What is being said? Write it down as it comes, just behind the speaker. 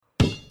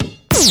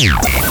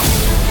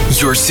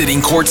You're sitting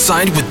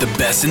courtside with the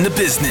best in the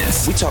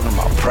business. We talking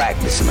about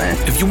practice, man.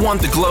 If you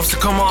want the gloves to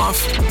come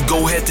off,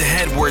 go head to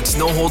head where it's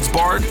no holds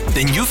barred,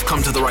 then you've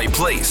come to the right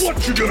place.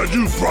 What you gonna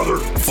do, brother?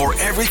 For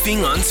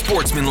everything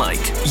unsportsmanlike,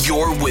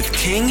 you're with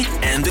King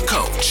and the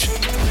Coach.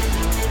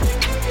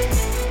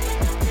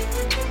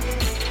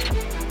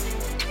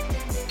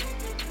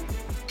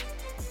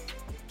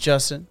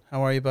 Justin,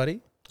 how are you,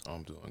 buddy?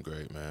 I'm doing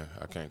great, man.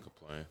 I can't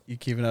complain. You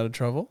keeping out of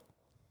trouble?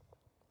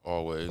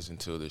 Always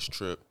until this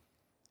trip.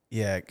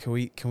 Yeah, can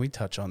we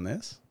touch on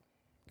this?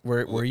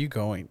 Where are you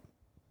going?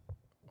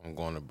 I'm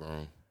going to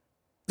Broome.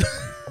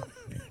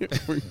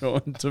 We're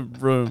going to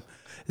Broome.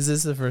 Is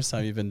this the first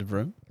time you've been to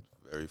Broome?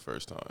 Very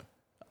first time.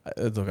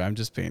 Look, I'm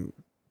just being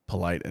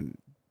polite and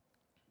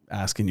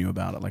asking you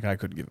about it. Like, I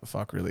couldn't give a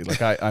fuck, really.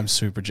 Like, I'm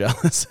super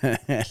jealous.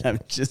 I'm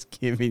just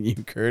giving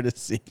you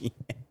courtesy.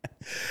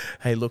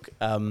 Hey, look,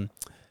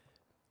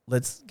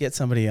 let's get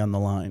somebody on the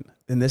line.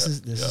 And this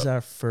is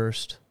our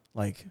first,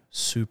 like,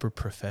 super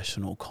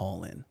professional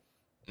call in.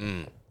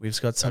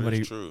 We've got somebody.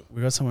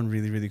 We've got someone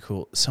really, really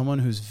cool. Someone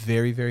who's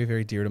very, very,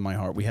 very dear to my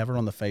heart. We have her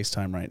on the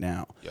FaceTime right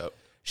now. Yep.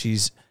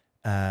 She's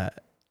a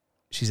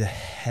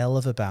hell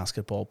of a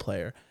basketball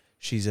player.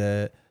 She's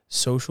a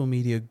social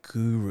media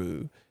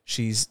guru.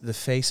 She's the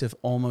face of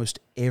almost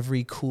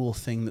every cool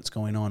thing that's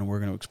going on, and we're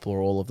going to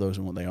explore all of those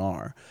and what they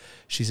are.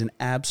 She's an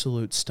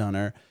absolute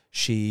stunner.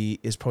 She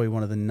is probably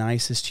one of the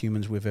nicest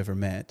humans we've ever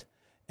met,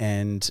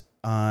 and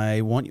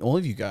I want all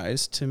of you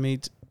guys to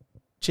meet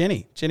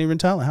Jenny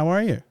Rentala. How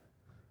are you?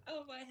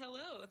 Oh, why,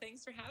 hello.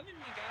 Thanks for having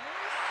me,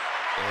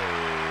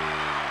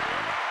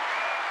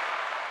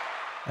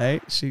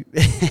 guys. Hey,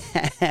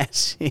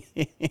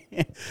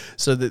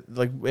 so that,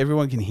 like,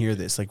 everyone can hear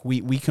this. Like,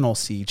 we can all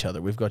see each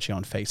other. We've got you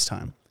on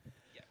FaceTime.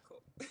 Yeah, cool.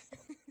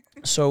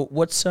 So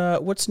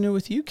what's new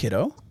with you,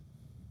 kiddo?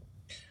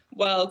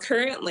 Well,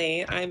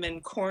 currently I'm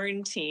in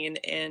quarantine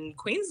in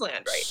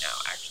Queensland right now,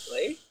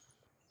 actually.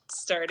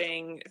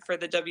 Starting for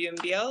the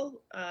WNBL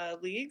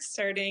league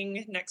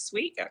starting next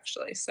week,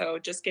 actually. So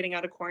just getting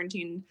out of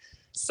quarantine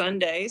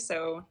Sunday,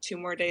 so 2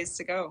 more days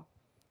to go.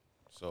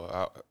 So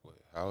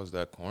how has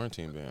that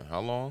quarantine been? How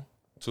long?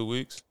 2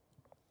 weeks?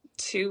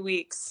 2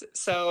 weeks.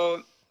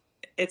 So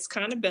it's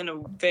kind of been a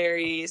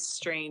very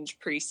strange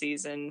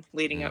preseason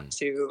leading up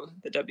to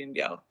the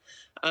WNBL.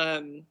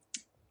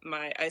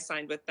 I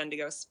signed with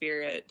Bendigo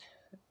Spirit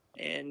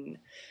in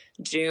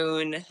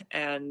June,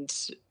 and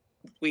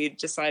we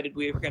decided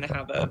we were going to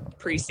have a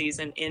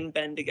preseason in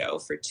Bendigo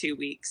for 2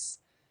 weeks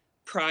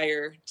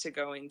prior to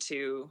going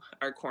to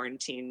our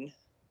quarantine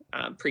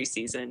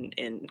preseason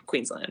in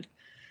Queensland.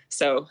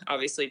 So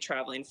obviously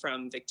traveling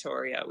from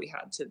Victoria, we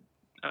had to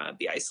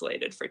be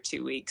isolated for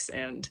 2 weeks,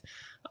 and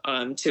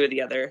 2 of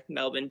the other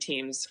Melbourne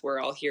teams were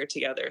all here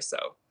together.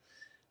 So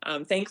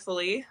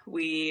thankfully,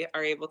 we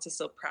are able to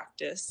still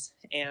practice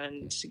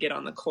and get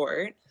on the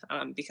court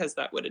because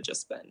that would have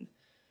just been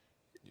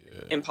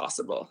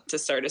impossible to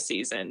start a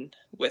season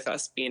with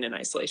us being in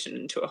isolation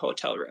into a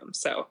hotel room.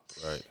 So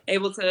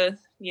able to,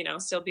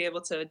 still be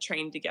able to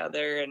train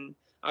together. And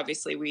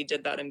obviously we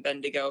did that in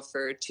Bendigo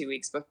for 2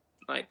 weeks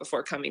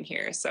before coming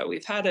here. So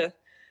we've had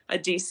a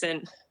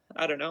decent,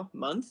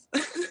 month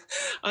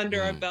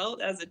under our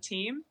belt as a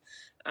team.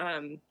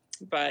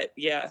 But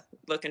yeah,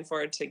 looking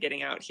forward to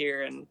getting out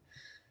here and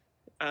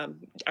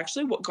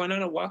actually going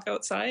on a walk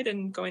outside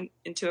and going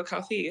into a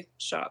coffee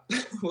shop,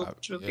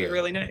 which would be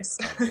really nice.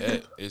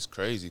 It's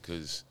crazy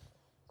because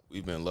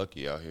we've been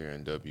lucky out here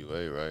in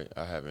WA, right?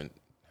 I haven't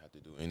had to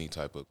do any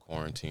type of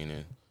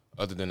quarantining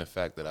other than the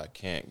fact that I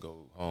can't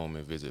go home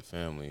and visit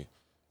family.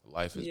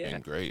 Life has been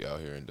great out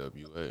here in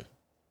WA.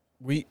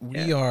 We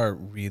are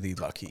really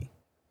lucky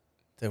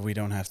that we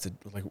don't have to,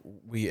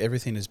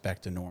 everything is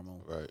back to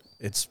normal. Right.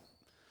 It's,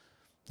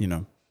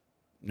 no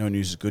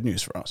news is good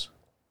news for us.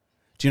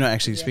 Do you know,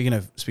 actually, speaking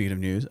of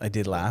news, I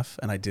did laugh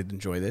and I did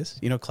enjoy this.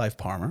 You know Clive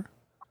Palmer?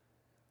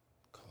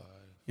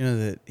 You know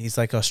that he's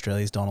like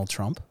Australia's Donald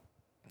Trump?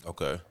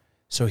 Okay.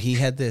 So he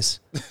had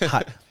this,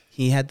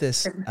 he's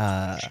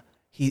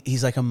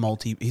like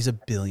he's a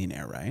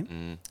billionaire, right?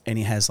 And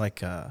he has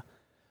like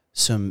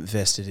some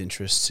vested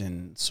interests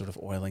in sort of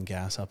oil and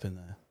gas up in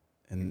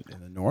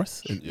the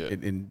north,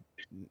 in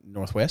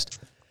northwest.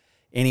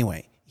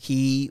 Anyway,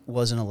 he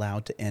wasn't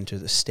allowed to enter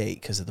the state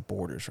because of the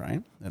borders,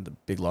 right? And the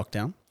big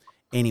lockdown.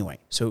 Anyway,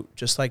 so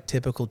just like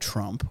typical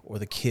Trump or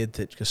the kid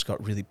that just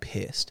got really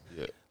pissed,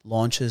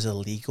 launches a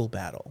legal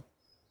battle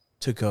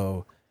to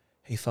go,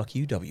 hey, fuck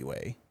you,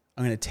 WA.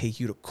 I'm going to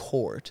take you to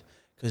court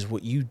because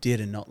what you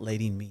did in not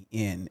letting me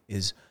in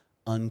is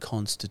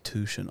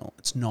unconstitutional.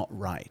 It's not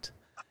right.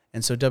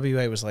 And so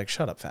WA was like,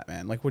 shut up, fat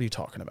man. Like, what are you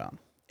talking about?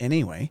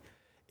 Anyway,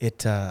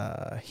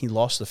 he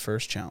lost the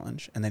first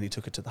challenge, and then he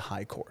took it to the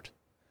high court.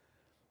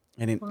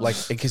 And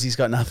because he's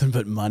got nothing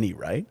but money,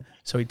 right?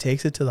 So he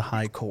takes it to the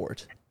high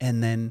court,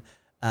 and then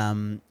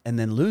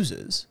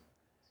loses,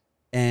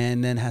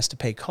 and then has to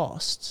pay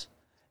costs.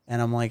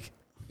 And I'm like,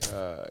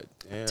 God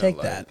damn, take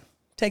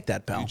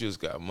that, pal. You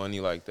just got money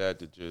like that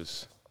to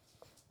just,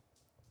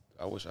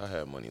 I wish I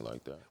had money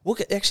like that. What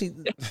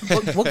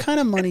kind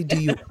of money do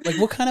you like?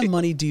 What kind of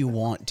money do you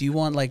want? Do you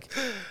want like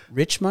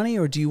rich money,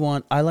 or do you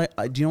want? Do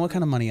you know what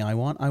kind of money I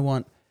want?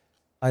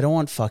 I don't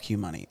want fuck you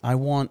money. I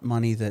want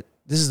money that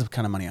this is the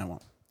kind of money I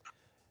want.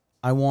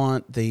 I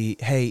want the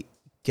hey,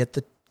 get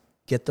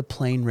the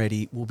plane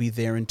ready. We'll be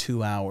there in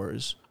 2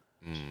 hours.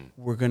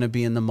 We're gonna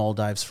be in the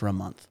Maldives for a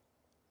month.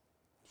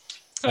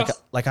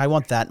 Like I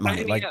want that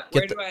money. Like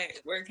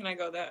where can I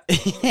go that?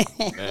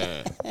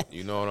 Man,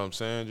 you know what I'm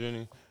saying,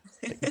 Jenny?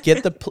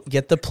 Get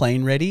the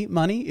plane ready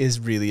money is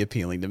really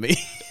appealing to me.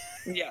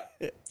 Yeah,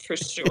 for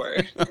sure.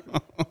 I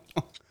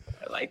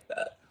like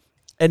that.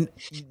 And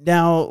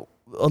now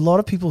a lot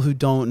of people who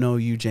don't know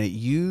you, Jenny,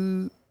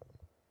 you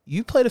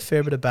played a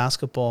fair bit of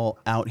basketball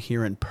out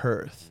here in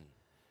Perth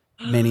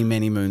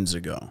many moons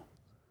ago.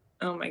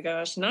 Oh my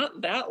gosh,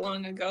 not that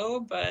long ago,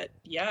 but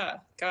yeah,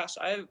 gosh,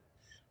 I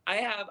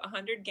have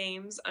 100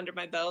 games under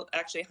my belt,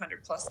 actually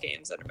 100 plus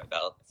games under my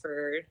belt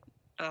for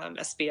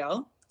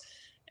SBL.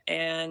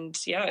 And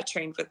yeah, I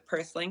trained with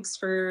Perth Lynx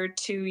for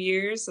 2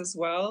 years as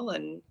well.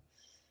 And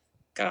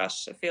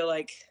gosh, I feel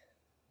like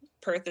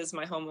Perth is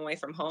my home away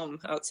from home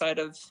outside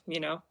of,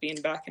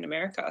 being back in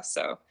America.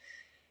 So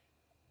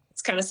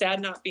it's kind of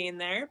sad not being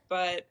there,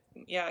 but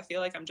yeah, I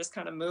feel like I'm just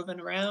kind of moving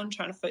around,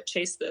 trying to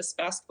chase this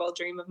basketball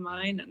dream of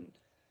mine. And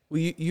well,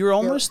 you're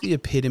almost the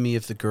epitome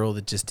of the girl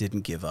that just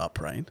didn't give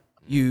up, right?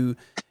 You're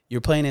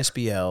playing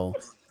SBL.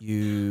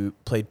 You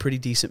played pretty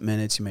decent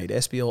minutes. You made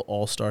SBL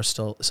All-Star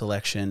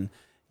selection.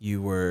 You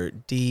were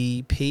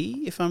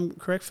DP, if I'm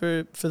correct,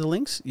 for the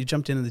Lynx. You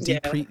jumped into the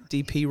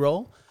DP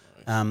role,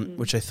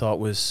 which I thought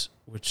was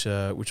which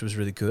was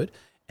really good.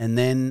 And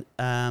then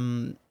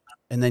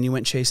you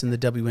went chasing the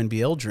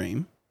WNBL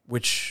dream,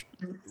 which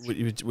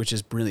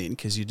is brilliant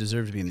because you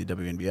deserve to be in the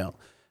WNBL.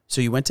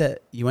 So you went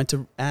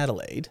to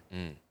Adelaide.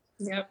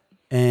 Yep.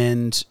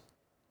 And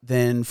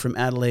then from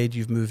Adelaide,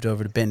 you've moved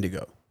over to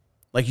Bendigo.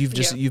 Like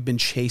you've been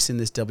chasing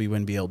this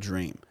WNBL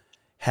dream.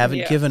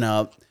 Haven't given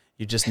up.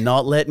 You're just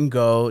not letting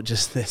go.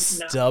 Just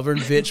this stubborn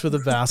bitch with a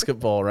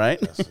basketball, right?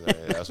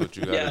 That's what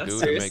you got to do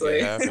to make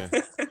it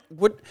happen.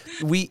 What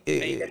we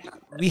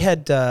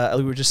had,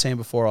 we were just saying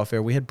before off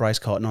air, we had Bryce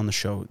Cotton on the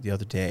show the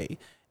other day,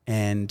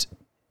 and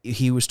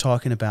he was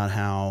talking about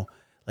how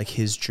like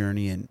his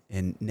journey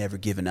and never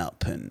giving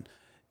up, and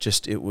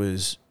just it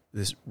was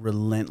this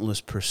relentless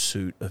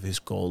pursuit of his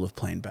goal of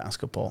playing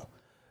basketball.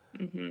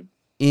 Mm-hmm.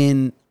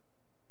 In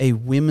a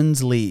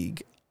women's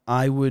league,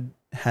 I would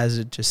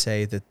hazard to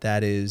say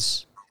that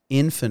is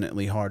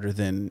infinitely harder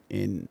than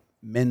in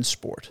men's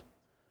sport.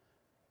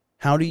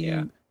 How do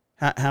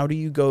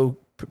you go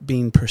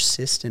being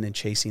persistent in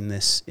chasing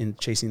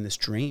this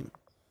dream?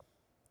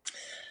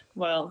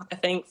 Well, I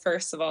think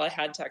first of all, I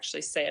had to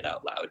actually say it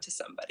out loud to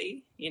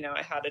somebody.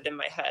 I had it in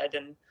my head,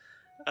 and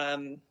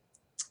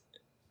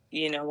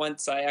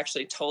once I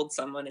actually told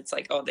someone, it's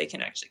like, oh, they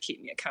can actually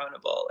keep me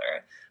accountable,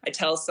 or I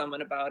tell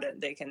someone about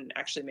it, they can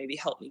actually maybe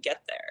help me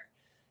get there.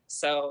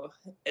 So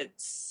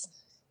it's,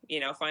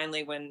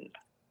 finally when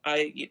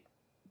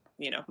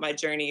my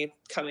journey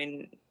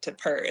coming to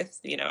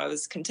Perth, I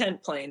was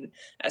content playing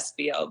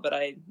SBL, but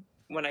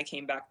when I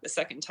came back the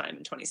second time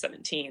in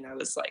 2017, I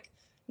was like,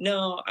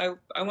 no,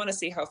 I want to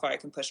see how far I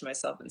can push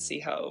myself and see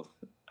how,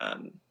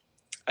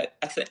 I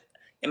think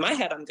in my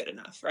head, I'm good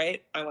enough,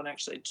 right? I want to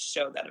actually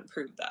show that and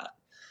prove that.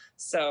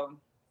 So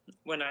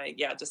when I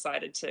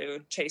decided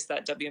to chase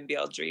that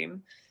WNBL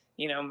dream,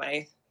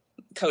 my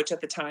coach at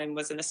the time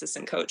was an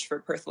assistant coach for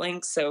Perth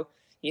Lynx. So,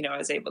 I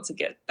was able to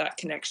get that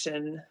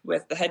connection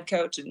with the head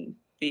coach and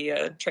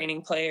the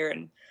training player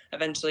and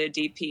eventually a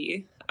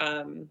DP.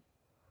 And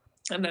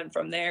then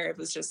from there, it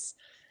was just,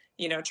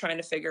 trying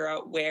to figure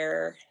out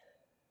where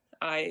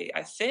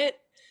I fit.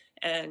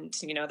 And,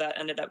 that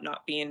ended up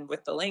not being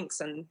with the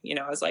Lynx. And,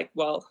 I was like,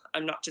 well,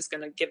 I'm not just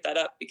going to give that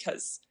up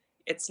because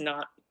it's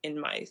not in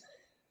my,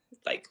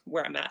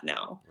 where I'm at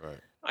now. Right.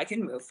 I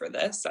can move for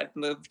this. I've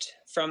moved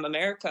from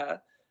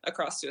America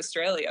across to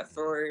Australia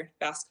for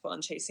basketball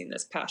and chasing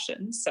this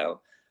passion. So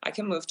I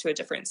can move to a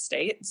different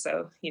state.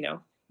 So,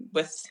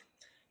 with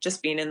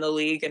just being in the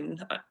league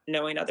and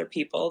knowing other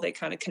people, they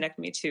kind of connect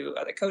me to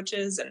other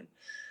coaches.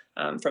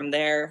 And from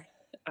there,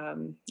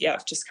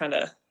 I've just kind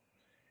of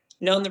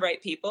known the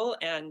right people,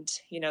 and,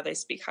 they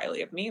speak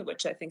highly of me,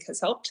 which I think has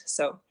helped.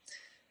 So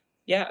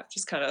I've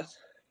just kind of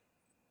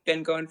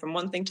been going from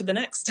one thing to the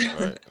next.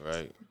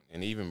 Right.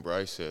 And even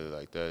Bryce said it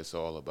like that. It's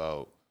all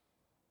about,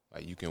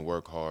 like, you can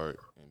work hard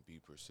and be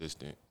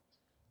persistent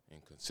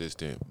and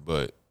consistent,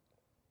 but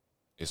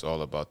it's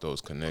all about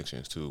those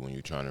connections too when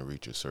you're trying to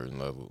reach a certain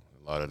level.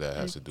 A lot of that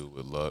has to do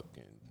with luck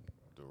and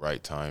the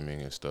right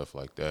timing and stuff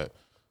like that.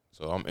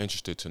 So I'm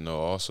interested to know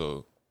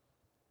also,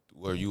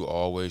 were you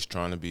always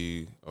trying to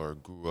be or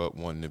grew up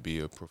wanting to be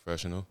a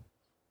professional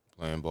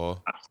playing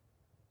ball?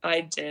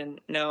 I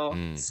didn't know.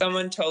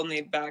 Someone told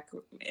me back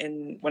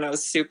when I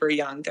was super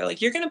young, they're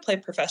like, you're going to play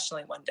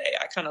professionally one day.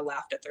 I kind of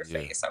laughed at their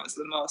face. I was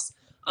the most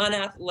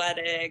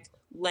unathletic,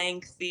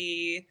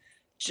 lengthy,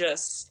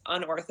 just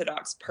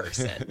unorthodox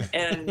person.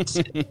 And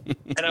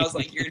I was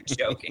like, you're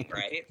joking,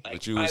 right?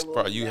 Like,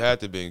 But you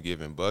had to been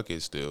giving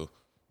buckets still.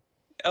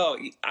 Oh,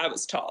 I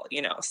was tall,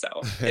 so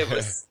it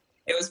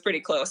was pretty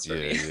close for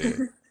me.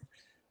 Yeah.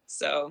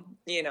 So,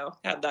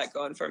 had that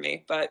going for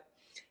me. But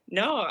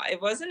no,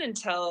 it wasn't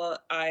until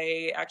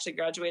I actually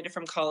graduated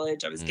from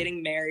college. I was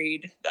getting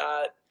married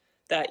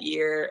that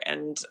year,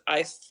 and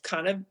I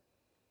kind of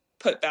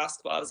put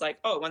basketball. I was like,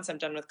 oh, once I'm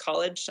done with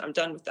college, I'm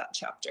done with that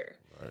chapter.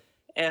 Right.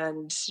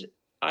 And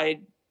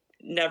I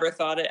never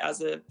thought it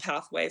as a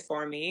pathway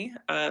for me.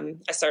 I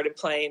started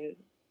playing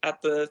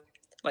at the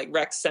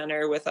rec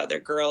center with other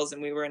girls,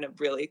 and we were in a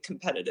really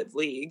competitive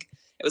league.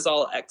 It was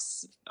all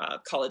ex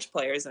college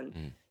players,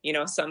 and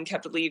some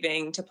kept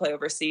leaving to play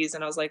overseas,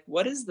 and I was like,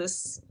 what is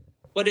this?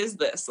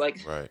 Like,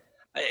 right.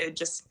 It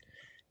just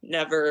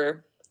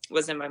never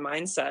was in my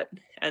mindset.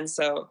 And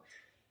so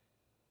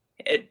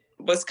it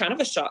was kind of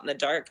a shot in the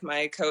dark.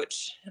 My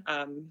coach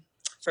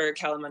for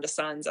Kalamunda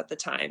Suns at the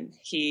time,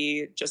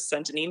 he just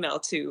sent an email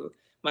to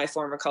my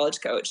former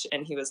college coach,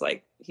 and he was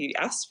like, he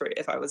asked for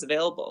if I was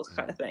available,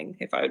 kind of thing,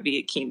 if I would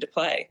be keen to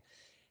play.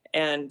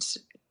 And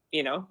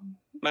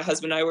my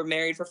husband and I were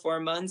married for 4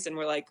 months, and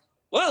we're like,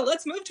 well,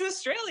 let's move to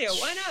Australia.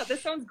 Why not?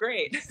 This sounds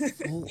great.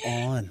 Full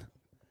on.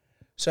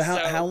 So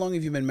how long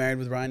have you been married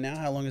with Ryan now?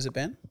 How long has it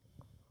been?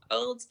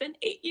 Oh, it's been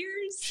 8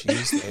 years.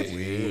 Jeez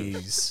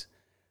Louise.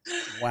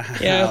 Wow.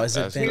 Yeah. Has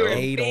it been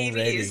 8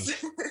 already?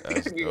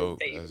 That's We were dope.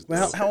 babies.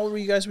 Well, how old were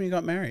you guys when you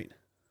got married?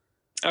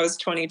 I was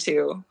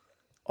 22.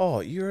 Oh,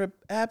 you're an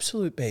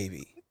absolute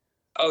baby.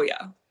 Oh,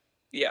 yeah.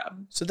 Yeah.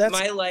 So that's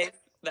My life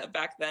that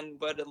back then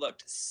would have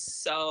looked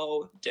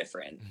so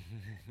different.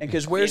 and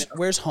because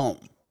where's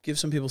home? Give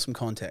some people some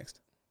context.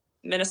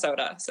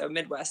 Minnesota, so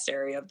Midwest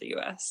area of the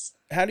U.S.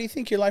 How do you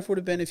think your life would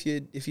have been if you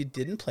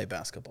didn't play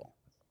basketball?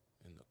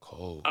 In the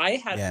cold. I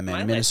had Yeah, my man,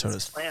 life Minnesota's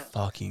was planned.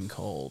 fucking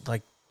cold.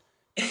 Like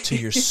to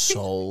your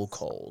soul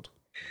cold.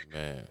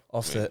 Man.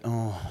 Off man. the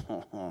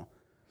oh.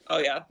 Oh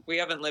yeah, we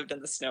haven't lived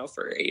in the snow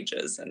for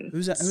ages. And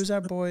Who's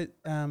our boy?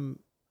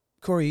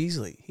 Corey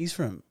Easley. He's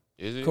from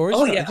Is he? Corey's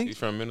Oh, from, yeah. I think He's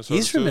from Minnesota.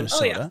 he's from too?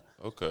 Minnesota.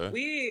 Okay.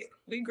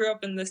 we grew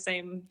up in the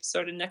same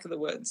sort of neck of the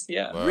woods.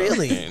 Yeah. Wow.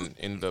 Really? And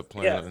ended up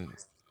playing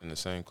in the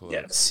same club.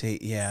 Yeah. See,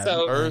 yeah.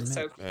 So, Perth,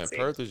 so Man, crazy.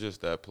 Perth is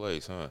just that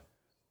place, huh?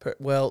 Perth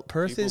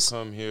People is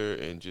come here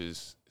and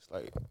just it's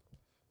like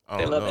I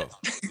They don't love know.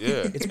 it.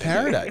 Yeah. it's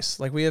paradise.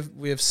 Like we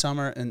have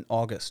summer and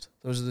August.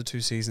 Those are the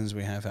 2 seasons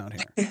we have out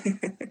here. True,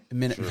 that's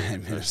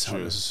Minnesota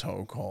true. is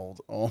so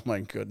cold. Oh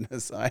my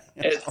goodness.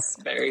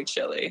 It's very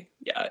chilly.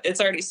 Yeah, it's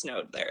already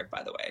snowed there,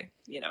 by the way.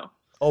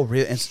 Oh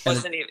really? And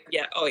Wasn't even.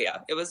 Yeah. Oh yeah.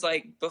 It was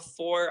like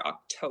before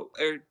October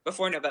or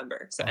before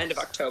November. So end of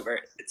October,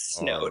 it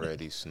snowed.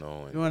 Already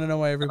snowing. you want to know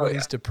why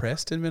everybody's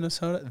depressed in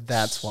Minnesota?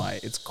 That's why.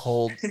 It's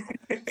cold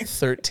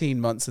 13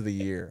 months of the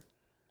year.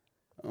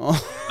 Oh.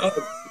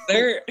 Oh,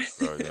 they're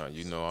Bro, no,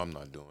 you know I'm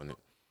not doing it.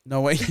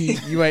 No way,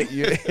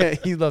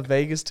 you love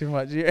Vegas too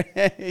much. You're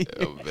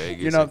Vegas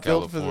you're not and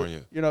built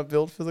California. you're not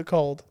built for the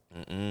cold.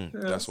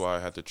 That's why I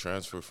had to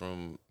transfer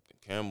from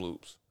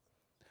Kamloops.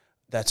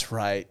 That's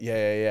right.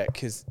 Yeah.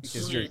 Because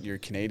you're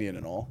Canadian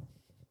and all.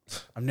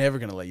 I'm never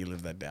gonna let you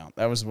live that down.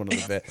 That was one of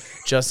the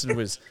best.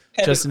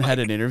 Justin had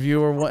an interview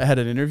or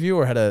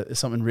had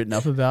something written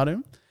up about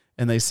him,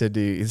 and they said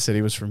he said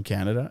he was from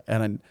Canada,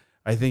 and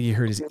I think he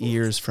hurt his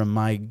ears from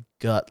my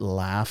gut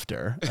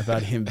laughter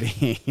about him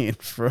being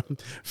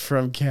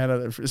from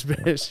Canada,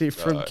 especially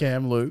from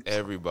Kamloops.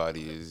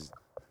 Everybody is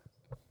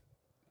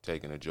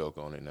taking a joke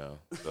on it now,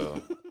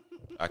 so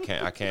I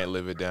can't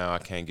live it down. I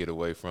can't get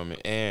away from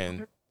it.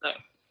 And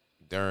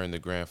during the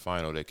grand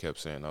final, they kept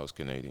saying I was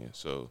Canadian.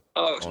 So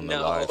on the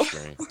live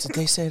stream, Did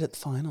they say it at the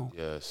final?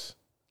 yes,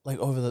 Like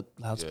over the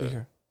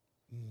loudspeaker?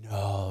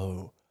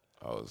 No.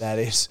 I was. That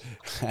is.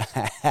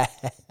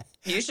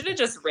 You should have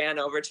just ran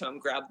over to him,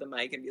 grabbed the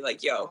mic, and be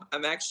like, "Yo,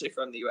 I'm actually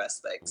from the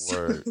U.S. Thanks."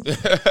 Word.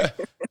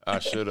 I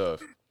should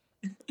have.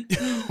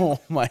 Oh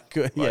my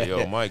god. Like, Yeah.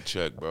 yo, mic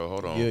check, bro.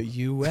 Hold on.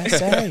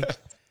 USA.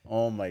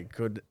 Oh my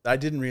good. I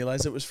didn't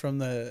realize it was from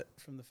the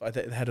fight.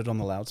 They had it on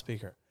the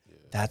loudspeaker. Yeah.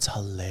 That's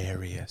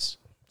hilarious.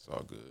 It's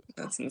all good.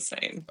 That's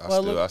insane.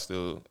 I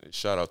still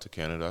shout out to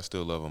Canada. I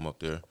still love them up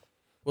there.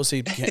 Well,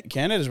 see,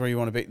 Canada's where you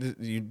want to be.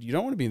 You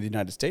don't want to be in the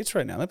United States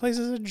right now. That place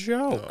is a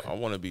joke. I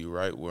want to be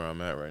right where I'm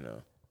at right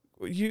now.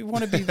 You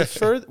want to be the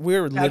further.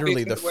 We're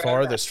literally the where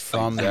farthest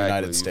from the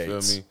United You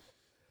States. feel me?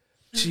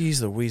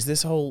 Jeez Louise,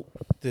 this whole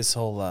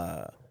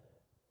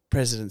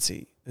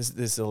presidency,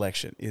 this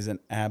election is an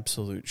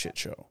absolute shit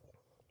show.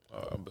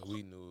 But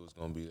we knew it was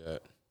gonna be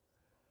that.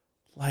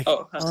 Like,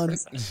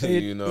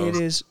 100%. You know. it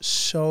is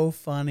so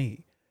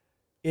funny.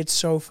 It's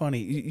so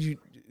funny.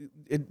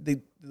 The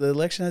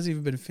election hasn't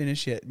even been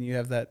finished yet, and you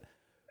have that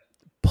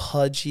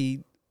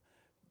pudgy,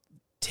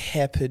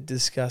 tepid,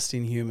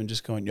 disgusting human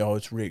just going, "Yo,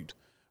 it's rigged."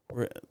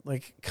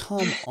 Like,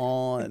 come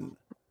on.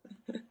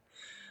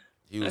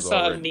 He I was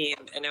saw already. a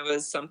meme, and it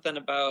was something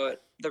about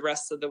the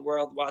rest of the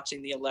world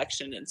watching the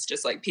election. It's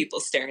just like people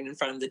staring in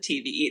front of the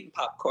TV eating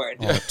popcorn.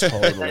 Oh, And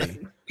totally.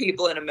 then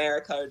people in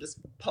America are just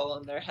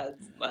pulling their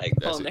heads, like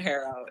That's pulling it. their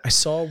hair out. I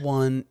saw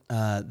one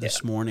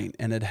this morning,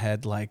 and it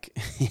had like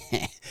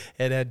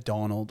it had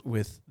Donald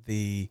with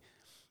the,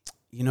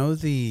 you know,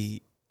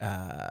 the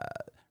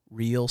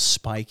real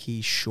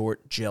spiky,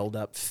 short, gelled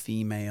up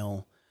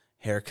female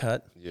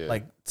haircut, Yeah.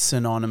 like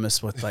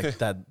synonymous with like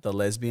the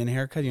lesbian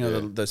haircut. You know,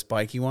 Yeah. the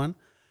spiky one,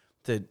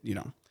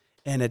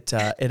 and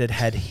it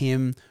had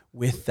him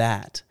with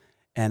that,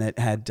 and it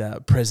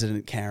had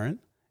President Karen.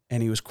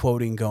 And he was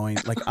quoting, going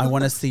like, "I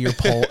want to see your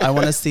poll. I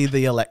want to see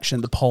the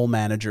election. The poll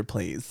manager,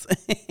 please."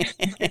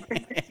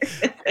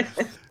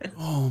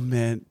 Oh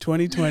man,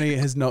 2020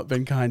 has not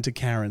been kind to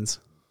Karens.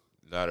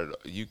 Not at all.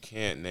 You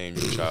can't name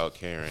your child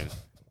Karen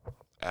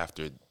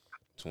after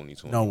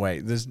 2020. No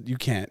way. You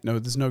can't. No,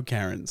 there's no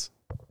Karens.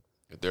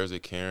 If there's a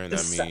Karen, The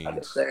that saddest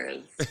means there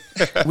is.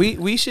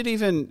 We should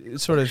even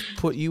sort of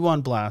put you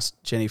on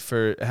blast, Jenny,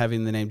 for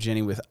having the name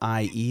Jenny with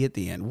IE at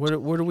the end. What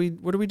are we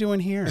doing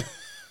here?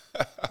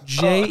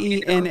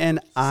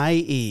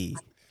 JENNIE.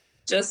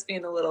 Just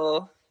being a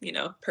little,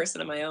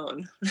 person of my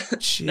own.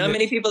 Gee, Not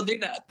many people do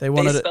that. they They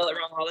wanted to- spell it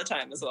wrong all the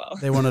time as well.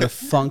 They wanted to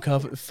funk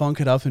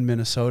it up in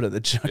Minnesota.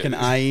 The chucking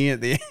IE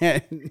at the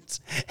end.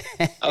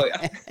 Oh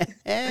yeah.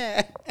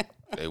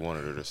 they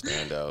wanted her to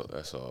stand out.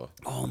 That's all.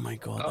 Oh my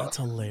god, Oh, that's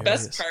hilarious.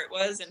 Best part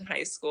was in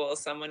high school,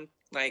 someone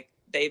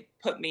they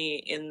put me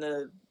in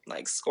the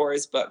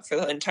scores book for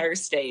the entire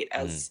state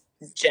as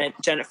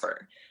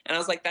Jennifer. And I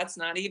was like, that's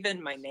not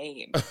even my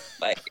name.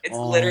 Like, it's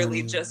Oh,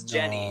 literally just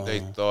Jenny. no. They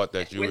thought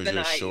that you were With an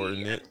just IE.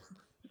 shortening it.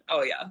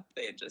 Oh yeah.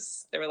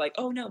 They were like,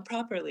 oh no,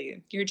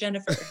 properly. You're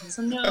Jennifer. I was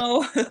like,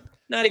 no,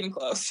 not even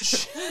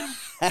close.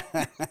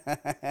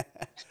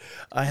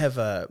 I have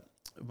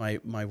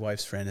my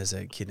wife's friend has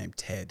a kid named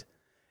Ted,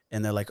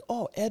 and they're like,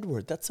 "Oh,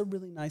 Edward, that's a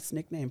really nice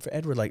nickname for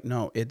Edward." Like,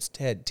 no, it's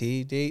Ted.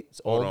 TD. It's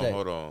all day.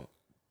 Hold on.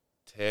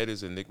 Ted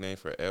is a nickname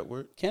for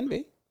Edward? Can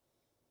be.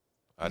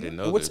 I didn't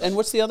know What's this. and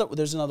what's the other?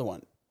 There's another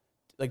one,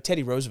 like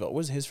Teddy Roosevelt. What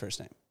was his first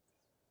name?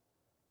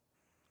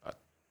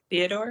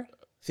 Theodore?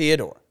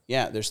 Theodore.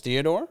 Yeah, there's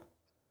Theodore,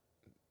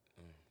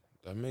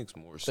 That makes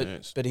more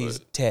sense. but he's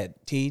Ted.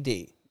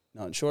 TD.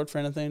 Not short for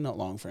anything, not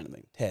long for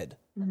anything. Ted.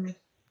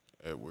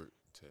 Edward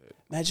Ted.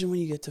 Imagine when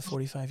you get to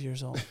 45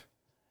 years old.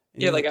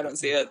 And You're like, I don't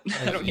see it.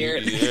 I don't hear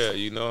it. Yeah,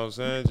 you know what I'm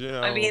saying,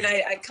 Jen? I mean,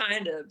 I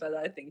kind of, but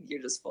I think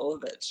you're just full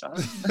of it,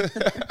 Sean.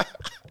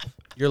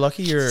 You're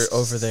lucky you're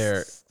over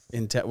there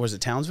in, was it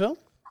Townsville?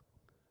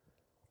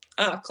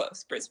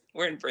 Close. Brisbane.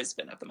 We're in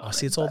Brisbane at the Oh, moment.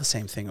 see, it's all but, the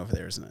same thing over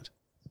there, isn't it?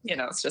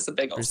 it's just a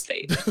big old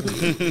state.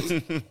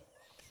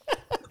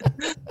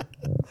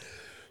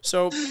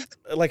 So,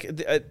 like,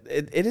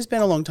 it has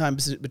been a long time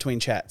between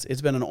chats. It's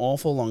been an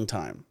awful long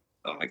time.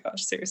 Oh my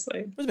gosh,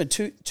 seriously. It's been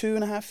two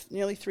and a half,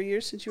 nearly 3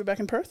 years since you were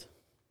back in Perth?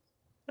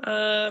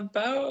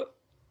 About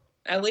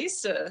at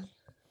least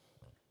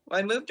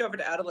I moved over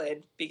to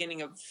Adelaide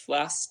beginning of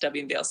last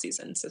WNBL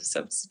season, so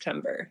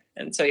September.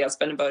 And so, yeah, it's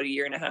been about a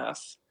year and a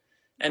half.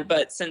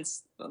 But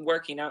since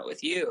working out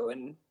with you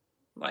and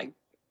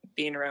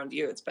being around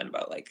you, it's been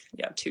about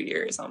 2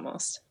 years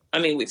almost. I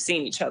mean, we've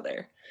seen each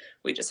other.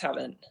 We just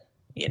haven't,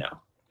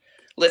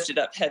 lifted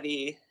up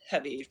heavy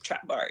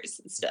trap bars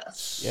and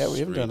stuff. Yeah, we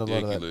haven't done a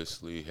lot of that.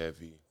 Ridiculously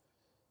heavy.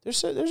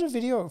 There's a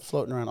video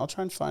floating around. I'll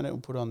try and find it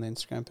and put it on the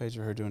Instagram page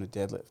of her doing a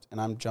deadlift, and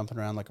I'm jumping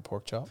around like a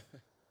pork chop.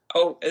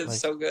 Oh, it's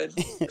so good.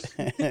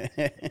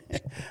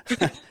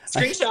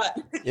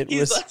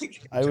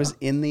 Screenshot. I was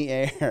in the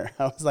air.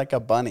 I was like a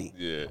bunny.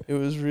 Yeah. It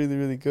was really,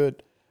 really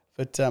good.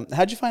 But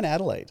how'd you find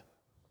Adelaide?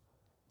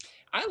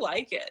 I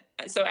like it.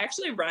 So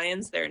actually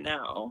Ryan's there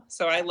now.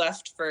 So I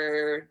left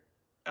for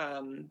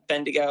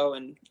Bendigo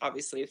and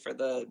obviously for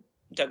the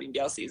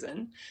WNBL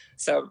season.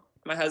 So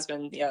my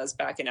husband, is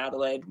back in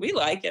Adelaide. We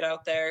like it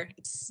out there.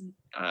 It's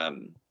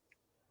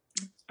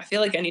I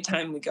feel like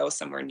anytime we go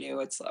somewhere new,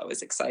 it's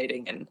always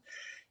exciting and,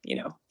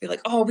 be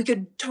like, oh, we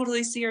could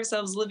totally see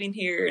ourselves living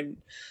here.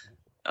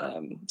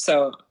 And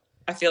so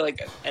I feel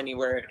like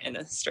anywhere in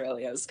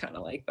Australia is kind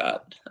of like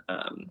that.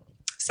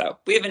 So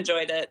we've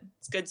enjoyed it.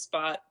 It's a good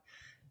spot.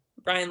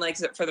 Brian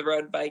likes it for the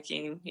road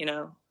biking,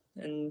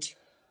 and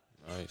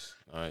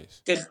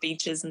Nice. good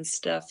beaches and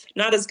stuff.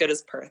 Not as good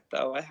as Perth,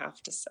 though, I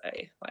have to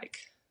say.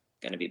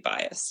 Going to be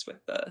biased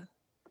with the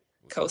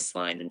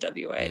coastline in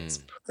WA.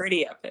 It's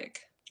pretty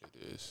epic.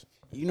 It is.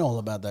 You know all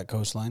about that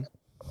coastline.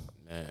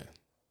 Man,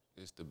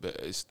 it's the best.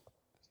 It's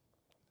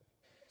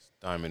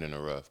diamond in the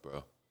rough, bro.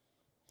 I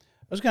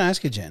was going to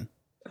ask you, Jen,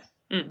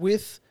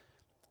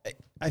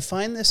 I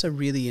find this a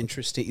really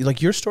interesting,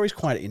 your story's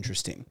quite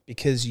interesting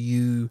because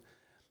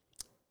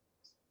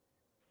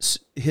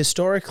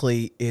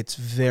historically, it's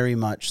very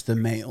much the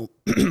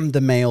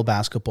male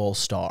basketball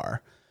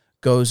star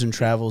goes and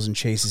travels and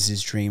chases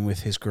his dream with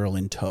his girl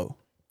in tow,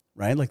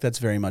 right? That's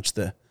very much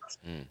the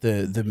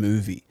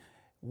movie.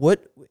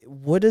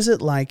 What is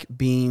it like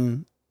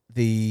being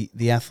the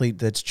athlete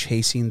that's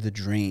chasing the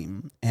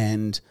dream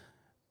and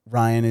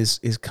Ryan is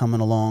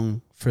coming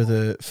along for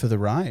the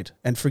ride.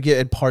 And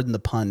pardon the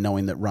pun,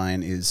 knowing that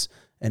Ryan is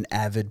an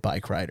avid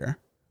bike rider.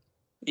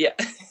 Yeah.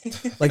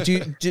 Like, do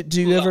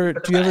you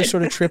ever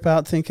sort of trip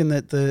out thinking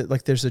that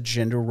there's a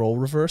gender role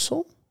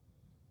reversal?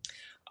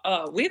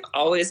 We've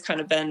always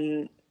kind of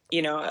been,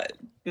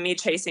 me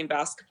chasing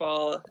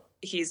basketball.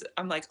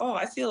 I'm like, oh,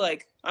 I feel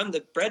like I'm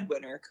the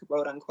breadwinner,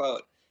 quote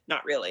unquote.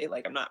 Not really.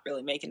 Like, I'm not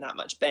really making that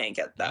much bank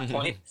at that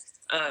point,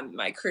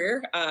 my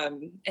career.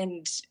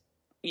 And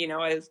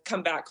I've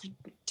come back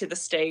to the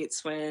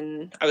States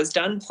when I was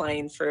done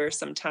playing for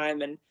some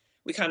time, and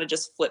we kind of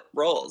just flip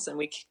roles, and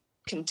we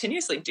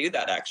continuously do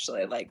that,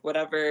 actually. Like,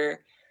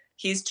 whatever,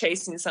 he's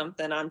chasing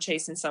something, I'm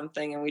chasing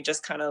something, and we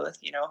just kind of,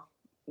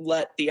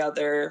 let the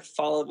other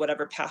follow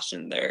whatever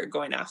passion they're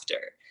going after.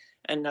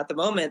 And at the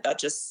moment,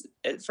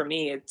 for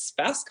me, it's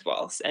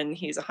basketball, and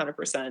he's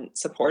 100%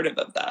 supportive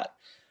of that.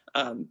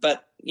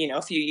 But,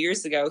 a few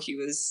years ago, he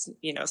was,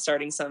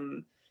 starting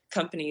some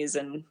companies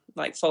and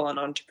like full-on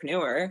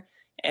entrepreneur,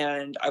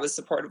 and I was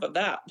supportive of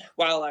that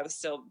while I was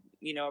still,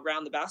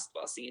 around the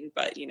basketball scene.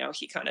 But,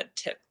 he kind of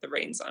tipped the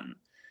reins on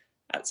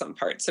at some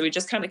part. So we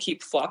just kind of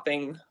keep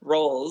flopping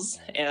roles,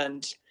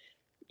 and,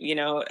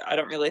 I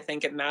don't really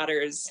think it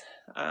matters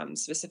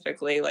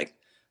specifically like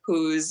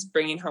who's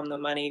bringing home the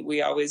money.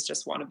 We always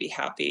just want to be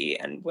happy,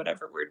 and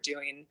whatever we're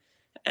doing,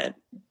 and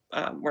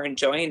we're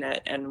enjoying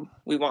it, and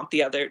we want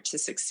the other to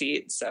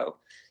succeed. So,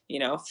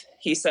 if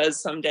he says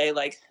someday,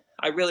 like,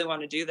 I really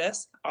want to do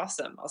this,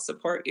 awesome, I'll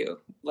support you.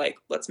 Like,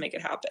 let's make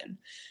it happen.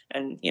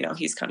 And,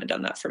 he's kind of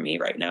done that for me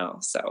right now.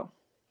 So.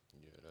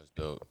 Yeah, that's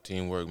dope.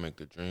 Teamwork make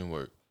the dream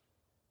work.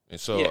 And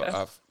so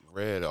I've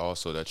read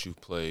also that you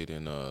played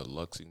in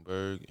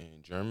Luxembourg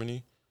in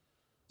Germany.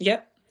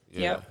 Yep.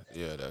 Yeah,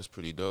 that's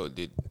pretty dope.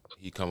 Did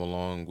he come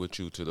along with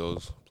you to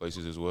those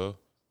places as well?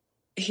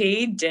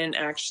 He didn't,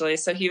 actually.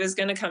 So he was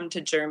going to come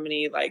to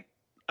Germany like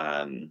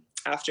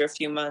after a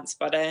few months,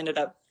 but I ended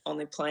up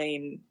only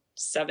playing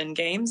 7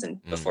 games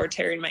before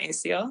tearing my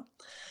ACL.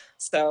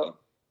 So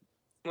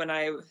when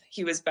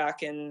he was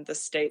back in the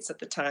States at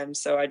the time,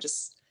 so I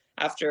just,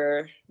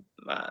 after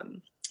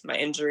my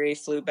injury,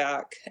 flew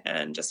back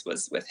and just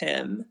was with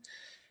him.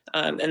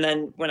 And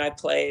then when I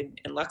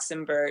played in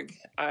Luxembourg,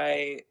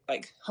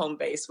 home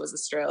base was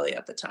Australia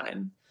at the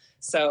time.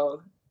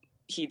 So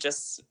he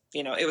just,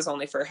 it was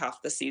only for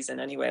half the season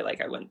anyway.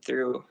 Like, I went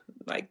through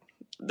like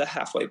the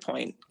halfway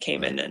point,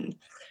 came in and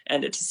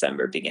ended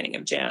December, beginning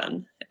of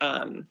Jan.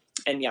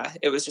 And yeah,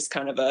 it was just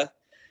kind of a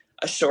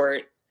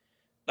short,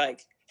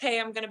 like, hey,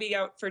 I'm going to be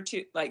out for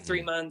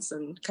 3 months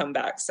and come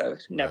back. So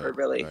never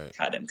really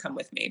had him come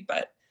with me,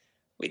 but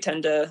we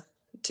tend to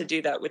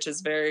do that, which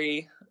is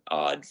very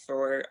odd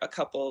for a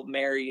couple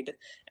married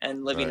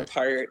and living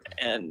apart.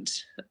 And,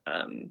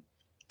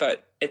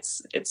 but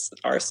it's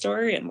our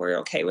story, and we're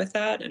okay with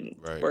that. And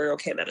we're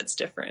okay that it's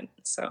different.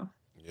 So.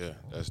 Yeah,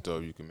 that's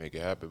dope. You can make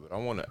it happen. But I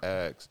want to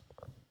ask,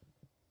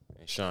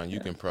 and Sean, you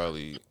can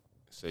probably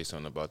say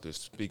something about this.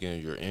 Speaking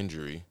of your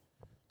injury,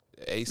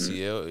 the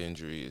ACL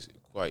injury is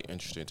quite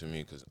interesting to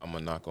me, because I'm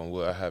going to knock on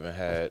wood, I haven't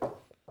had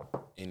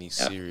any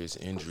serious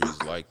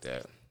injuries like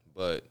that.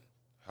 But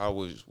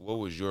what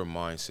was your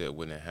mindset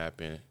when it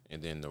happened,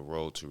 and then the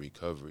road to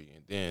recovery?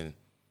 And then,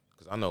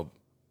 because I know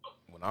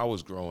when I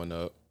was growing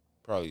up,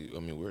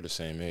 we're the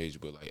same age,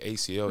 but like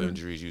ACL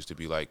injuries used to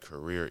be like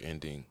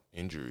career-ending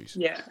injuries.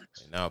 Yeah.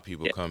 And now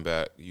people come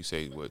back. You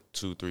say, what,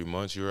 2-3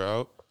 months you were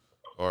out?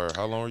 Or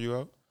how long were you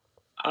out?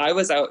 I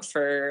was out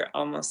for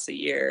almost a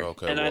year.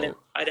 Okay, and I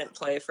didn't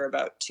play for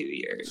about 2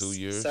 years. 2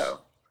 years?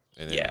 So,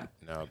 and then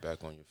now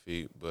back on your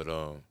feet. But,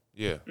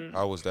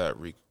 how was that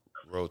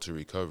road to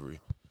recovery?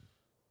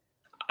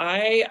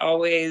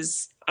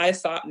 I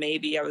thought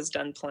maybe I was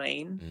done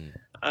playing,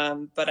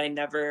 but I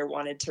never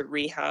wanted to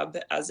rehab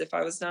as if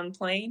I was done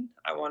playing.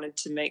 I wanted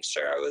to make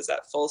sure I was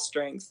at full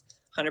strength,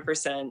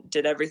 100%,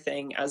 did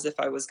everything as if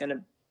I was going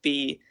to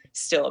be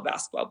still a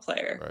basketball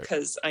player,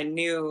 because I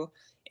knew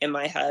in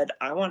my head,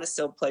 I want to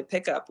still play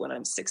pickup when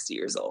I'm 60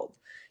 years old.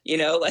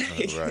 I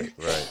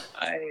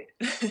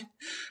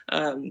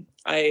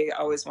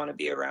always want to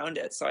be around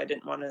it. So I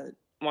didn't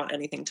want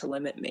anything to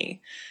limit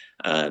me.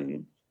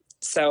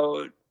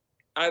 So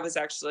I was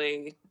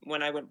actually,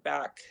 when I went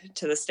back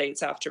to the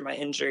States after my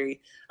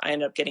injury, I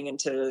ended up getting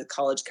into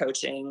college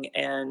coaching,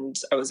 and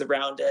I was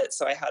around it.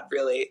 So I had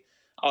really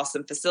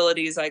awesome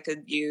facilities I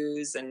could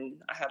use,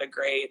 and I had a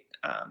great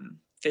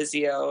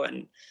physio.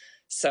 And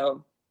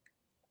so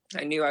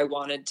I knew I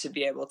wanted to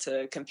be able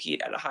to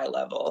compete at a high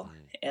level.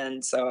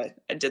 And so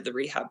I did the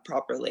rehab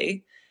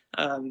properly,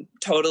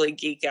 totally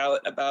geek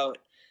out about,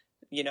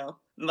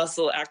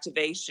 muscle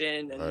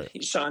activation. And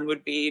Sean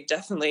would be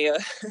definitely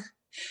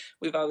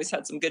we've always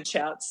had some good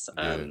chats,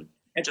 and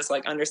just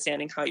like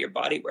understanding how your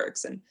body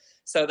works. And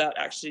so that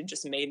actually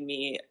just made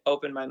me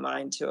open my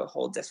mind to a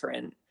whole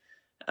different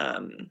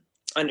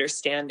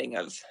understanding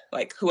of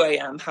like who I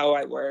am, how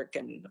I work,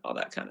 and all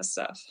that kind of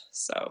stuff.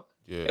 So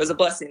it was a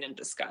blessing in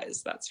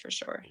disguise, that's for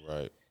sure.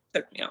 Right.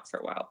 Took me out for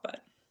a while,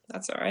 but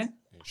that's all right.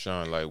 And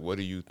Sean, like, what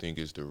do you think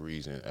is the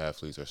reason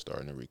athletes are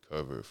starting to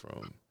recover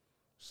from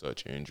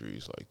such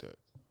injuries like that.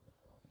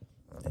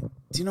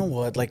 Do you know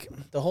what? Like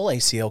the whole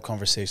ACL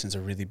conversations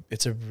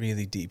it's a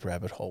really deep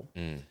rabbit hole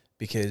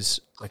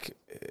because like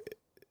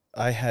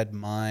I had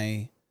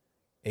my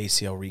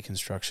ACL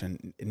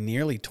reconstruction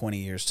nearly 20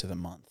 years to the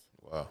month.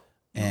 Wow.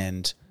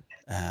 And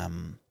I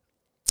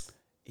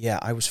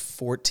was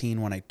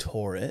 14 when I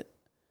tore it.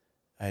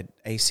 I had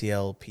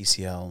ACL,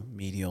 PCL,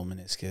 medial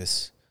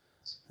meniscus.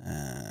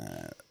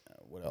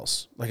 What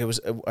else? Like it was,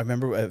 I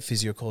remember a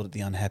physio called it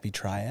the unhappy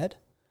triad.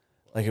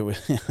 Like it was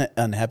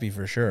unhappy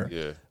for sure.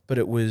 Yeah. But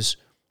it was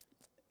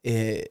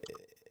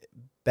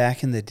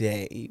back in the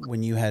day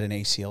when you had an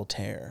ACL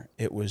tear,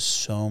 it was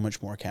so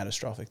much more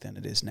catastrophic than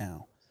it is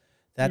now.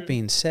 That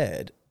being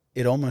said,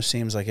 it almost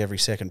seems like every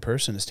second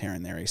person is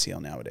tearing their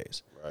ACL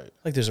nowadays. Right.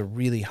 Like there's a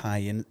really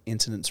high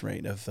incidence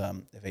rate of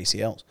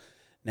ACLs.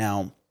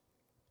 Now,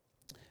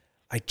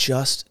 I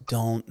just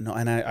don't know,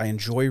 and I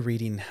enjoy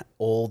reading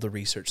all the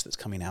research that's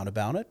coming out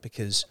about it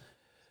because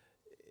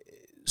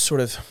sort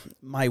of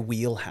my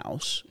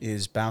wheelhouse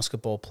is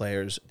basketball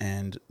players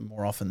and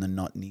more often than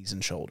not knees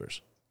and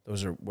shoulders.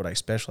 Those are what I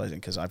specialize in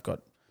because I've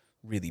got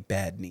really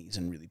bad knees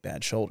and really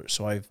bad shoulders.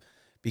 So I've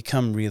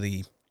become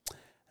really,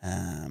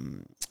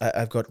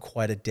 I've got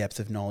quite a depth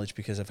of knowledge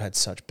because I've had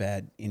such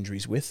bad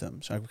injuries with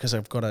them. So because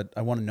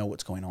I want to know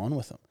what's going on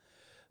with them.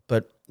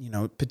 But, you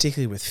know,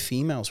 particularly with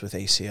females with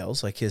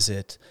ACLs, like is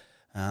it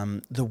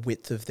the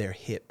width of their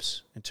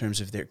hips in terms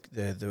of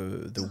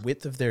the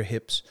width of their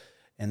hips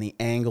and the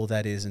angle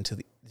that is into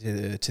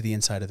to the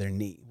inside of their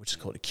knee, which is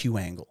called a Q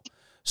angle.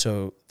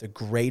 So the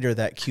greater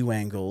that Q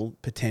angle,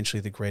 potentially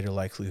the greater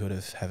likelihood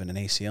of having an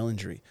ACL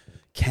injury.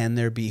 Can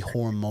there be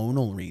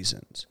hormonal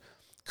reasons?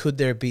 Could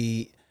there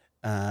be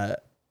a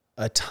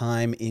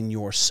time in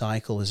your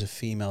cycle as a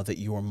female that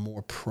you are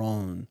more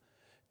prone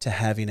to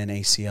having an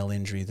ACL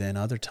injury than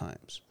other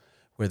times,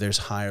 where there's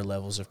higher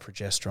levels of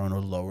progesterone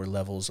or lower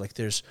levels? Like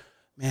there's,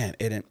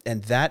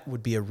 and that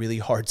would be a really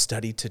hard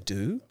study to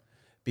do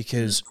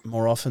because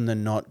more often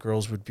than not,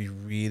 girls would be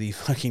really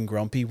fucking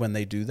grumpy when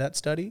they do that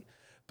study.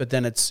 But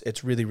then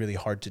it's really, really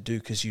hard to do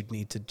because you'd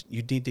need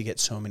to get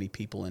so many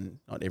people and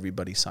not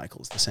everybody's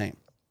cycle is the same.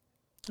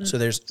 So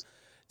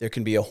there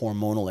can be a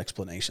hormonal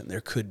explanation.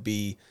 There could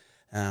be,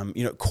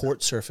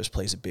 court surface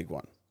plays a big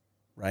one,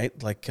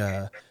 right? Like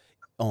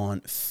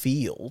on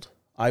field,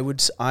 I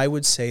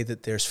would say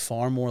that there's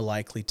far more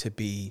likely to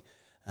be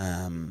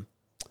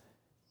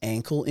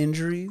ankle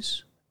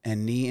injuries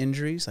and knee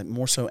injuries, like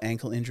more so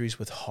ankle injuries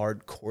with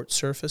hard court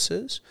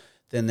surfaces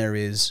than there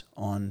is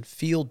on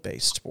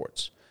field-based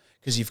sports.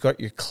 Because you've got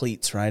your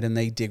cleats, right, and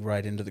they dig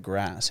right into the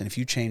grass. And if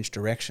you change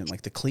direction,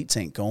 like the cleats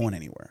ain't going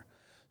anywhere.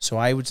 So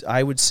I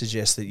would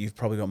suggest that you've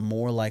probably got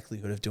more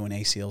likelihood of doing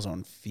ACLs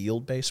on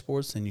field-based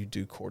sports than you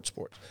do court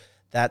sports.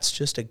 That's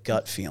just a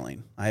gut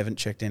feeling. I haven't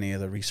checked any of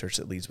the research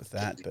that leads with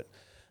that, but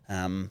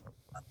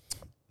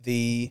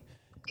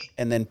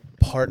and then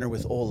partner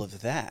with all of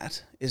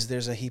that is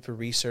there's a heap of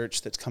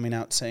research that's coming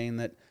out saying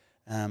that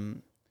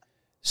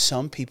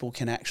some people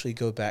can actually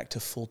go back to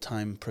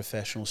full-time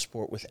professional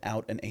sport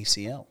without an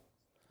ACL.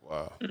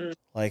 Wow.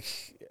 Like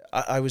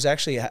I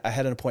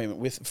had an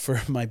appointment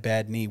for my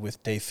bad knee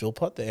with Dave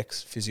Philpott, the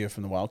ex-physio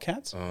from the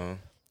Wildcats,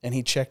 and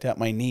he checked out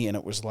my knee and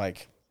it was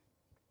like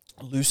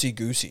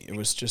loosey-goosey. It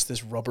was just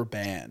this rubber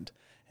band,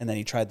 and then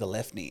he tried the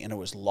left knee and it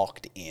was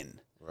locked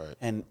in. Right.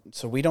 And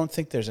so we don't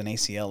think there's an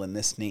ACL in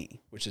this knee,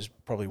 which is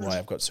probably why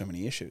I've got so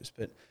many issues.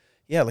 But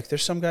yeah, like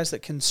there's some guys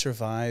that can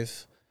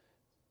survive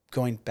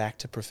going back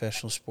to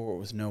professional sport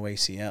with no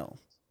ACL.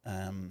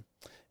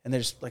 And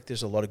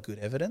there's a lot of good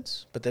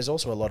evidence, but there's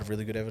also a lot of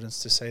really good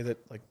evidence to say that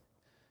like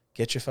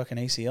get your fucking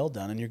ACL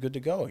done and you're good to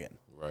go again.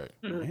 Right.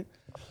 Right.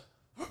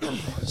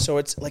 So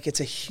it's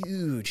a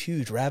huge,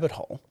 huge rabbit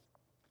hole.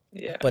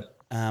 Yeah. But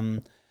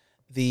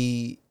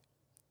the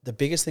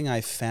biggest thing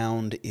I've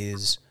found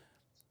is,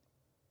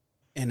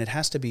 and it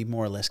has to be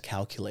more or less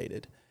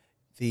calculated,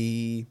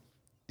 the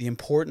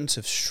importance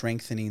of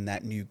strengthening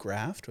that new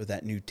graft or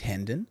that new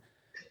tendon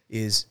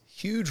is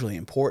hugely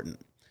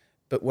important.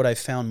 But what I've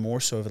found more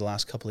so over the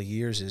last couple of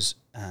years is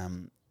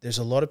there's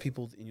a lot of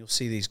people, and you'll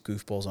see these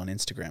goofballs on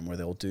Instagram where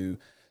they'll do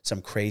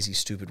some crazy,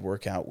 stupid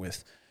workout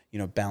with,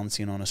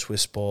 bouncing on a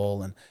Swiss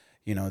ball and,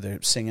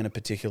 they're singing a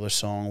particular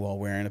song while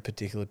wearing a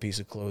particular piece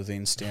of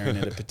clothing, staring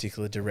in a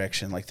particular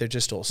direction. Like they're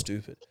just all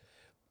stupid.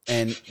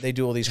 And they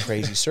do all these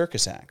crazy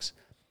circus acts.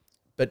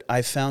 But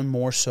I've found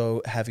more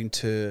so having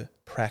to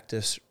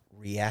practice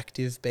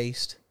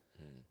reactive-based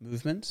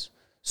movements.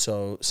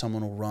 So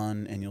someone will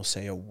run and you'll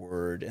say a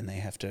word and they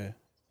have to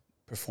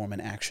perform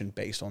an action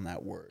based on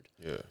that word.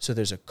 Yeah. So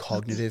there's a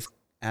cognitive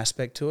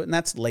aspect to it, and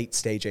that's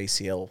late-stage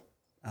ACL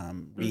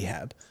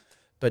rehab.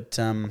 But,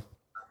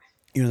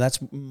 that's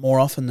more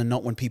often than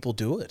not when people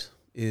do it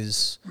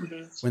is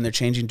when they're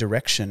changing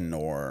direction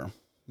or,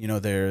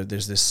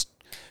 there's this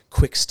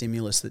quick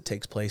stimulus that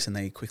takes place and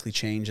they quickly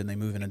change and they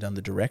move in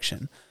another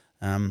direction.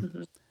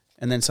 And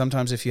then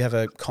sometimes if you have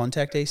a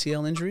contact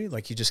ACL injury,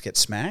 like you just get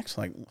smacked,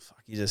 like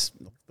fuck,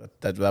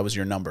 that was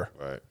your number.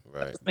 Right.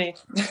 Me.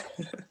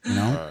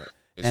 Right.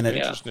 It's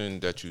interesting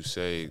that you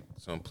say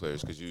some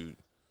players because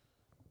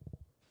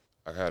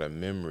I had a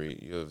memory.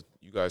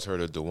 You guys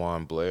heard of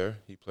DeJuan Blair?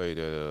 He played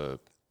at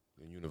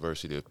the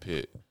University of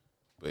Pitt,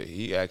 but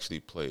he actually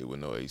played with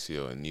no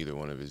ACL in neither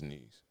one of his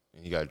knees,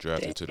 and he got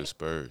drafted to the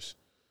Spurs.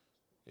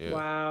 Yeah.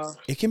 Wow.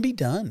 It can be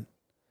done,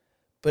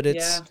 but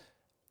it's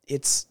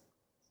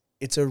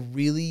a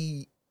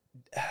really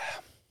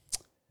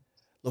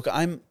look.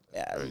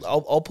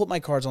 I'll put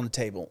my cards on the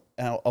table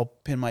and I'll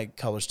pin my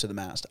colors to the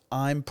mast.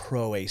 I'm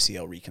pro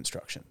ACL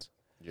reconstructions.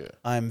 Yeah.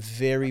 I'm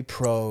very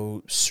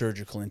pro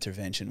surgical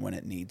intervention when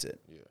it needs it.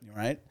 Yeah.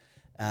 Right.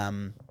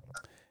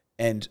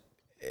 And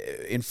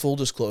in full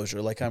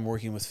disclosure, like I'm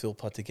working with Phil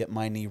Putt to get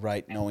my knee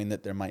right, knowing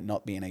that there might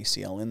not be an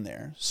ACL in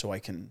there, so I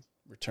can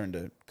return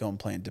to go and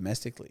play in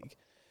domestic league.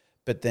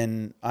 But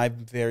then I'm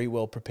very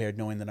well prepared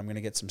knowing that I'm going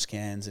to get some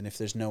scans, and if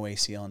there's no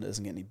ACL and it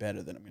doesn't get any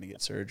better, then I'm going to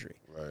get surgery.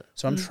 Right.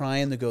 So I'm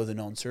trying to go the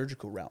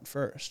non-surgical route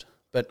first.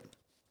 But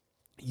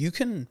you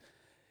can...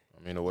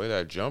 I mean, the way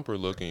that jumper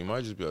looking, you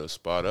might just be able to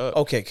spot up.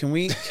 Okay, can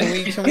we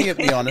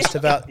be honest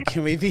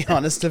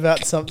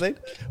about something?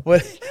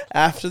 What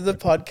after the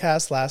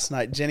podcast last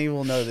night, Jenny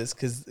will know this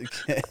because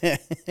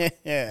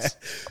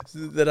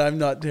that I'm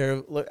not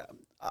terrible. Look,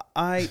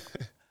 I'm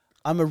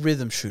a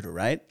rhythm shooter,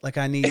 right? Like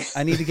I need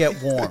to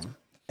get warm.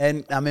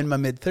 And I'm in my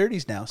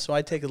mid-30s now, so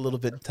I take a little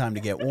bit of time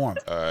to get warm.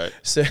 All right.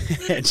 So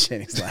and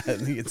Jenny's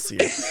laughing. You can see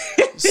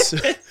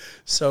her.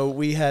 So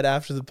we had,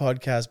 after the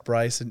podcast,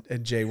 Bryce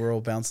and Jay were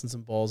all bouncing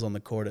some balls on the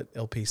court at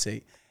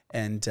LPC.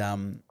 And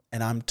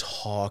I'm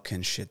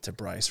talking shit to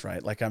Bryce,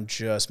 right? Like I'm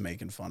just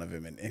making fun of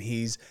him. And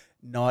he's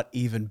not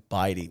even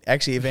biting.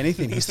 Actually, if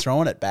anything, he's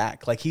throwing it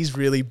back. Like he's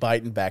really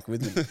biting back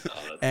with me.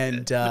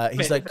 And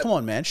he's like, come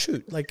on, man,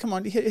 shoot. Like, come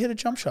on, hit a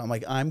jump shot. I'm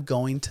like, I'm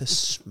going to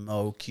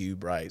smoke you,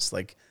 Bryce.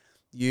 Like,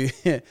 you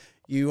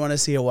want to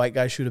see a white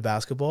guy shoot a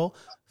basketball?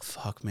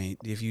 Fuck me.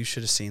 If you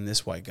should have seen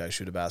this white guy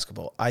shoot a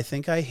basketball. I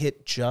think I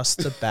hit just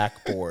the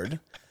backboard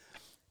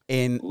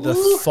in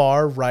the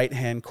far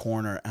right-hand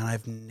corner, and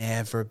I've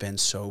never been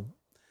so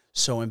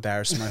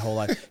embarrassed in my whole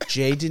life.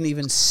 Jay didn't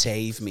even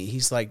save me.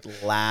 He's like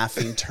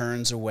laughing,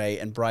 turns away,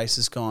 and Bryce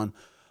is gone,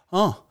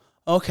 oh,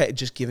 okay,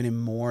 just giving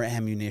him more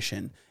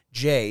ammunition.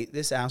 Jay,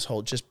 this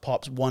asshole, just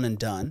pops one and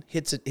done,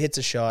 hits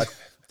a shot,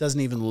 doesn't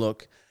even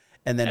look.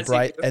 And then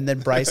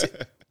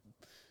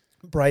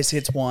Bryce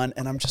hits one,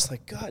 and I'm just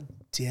like, God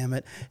damn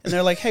it! And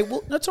they're like, Hey,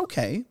 well, that's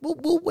okay.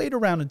 We'll wait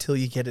around until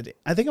you get it in.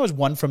 I think I was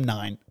 1 from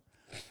 9.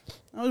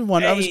 I was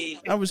one. Hey.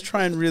 I was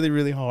trying really,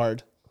 really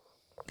hard.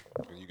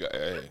 You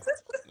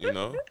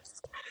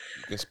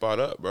can spot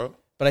up, bro.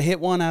 But I hit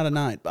 1 out of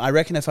 9. I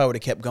reckon if I would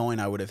have kept going,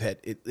 I would have hit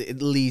it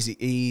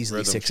easily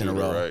Rhythm 6 in a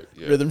row. Right,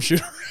 yeah. Rhythm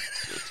shooter.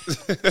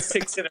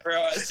 6 in a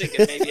row. I was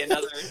thinking maybe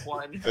another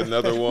one.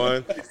 Another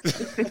one.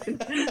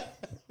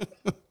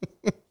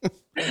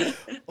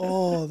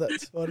 Oh,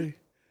 that's funny.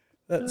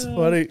 That's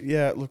funny.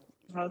 Yeah, look.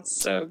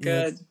 That's so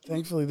good. Yeah,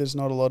 thankfully, there's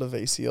not a lot of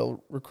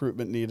ACL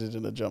recruitment needed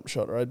in a jump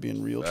shot, or I'd be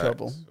in real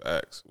trouble.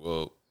 Facts.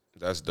 Well,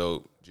 that's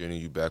dope. Jenny,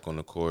 you back on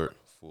the court,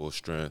 full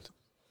strength.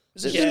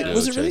 Was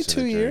it really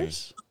 2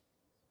 years?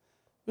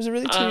 Was it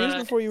really 2 years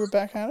before you were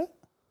back at it?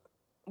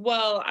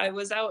 Well, I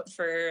was out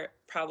for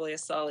probably a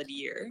solid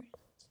year.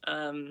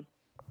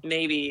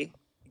 Maybe.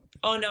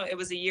 Oh, no, it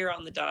was a year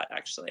on the dot,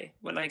 actually,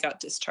 when I got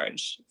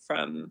discharged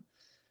from,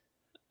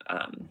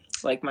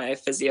 my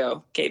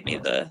physio gave me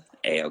the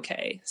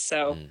A-OK.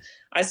 So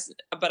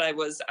but I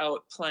was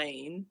out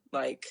playing,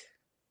 like,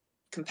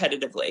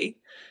 competitively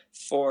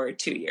for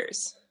 2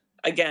 years.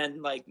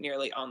 Again, like,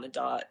 nearly on the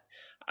dot.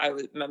 I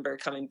remember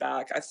coming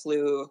back. I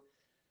flew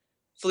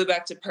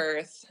back to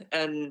Perth,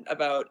 and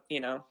about,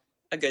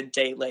 a good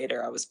day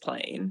later I was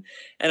playing.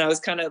 And I was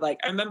kind of like,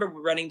 I remember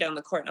running down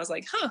the court and I was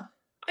like,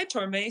 I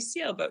tore my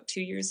ACL about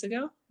 2 years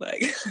ago.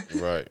 Like,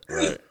 right.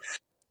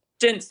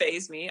 Didn't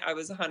faze me. I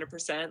was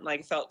 100%,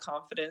 like, felt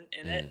confident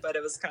in it, but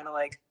it was kind of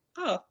like,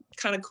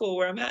 kind of cool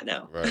where I'm at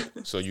now. Right.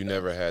 So you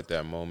never had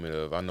that moment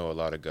of, I know a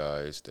lot of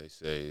guys, they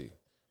say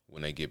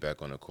when they get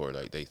back on the court,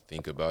 like, they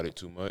think about it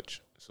too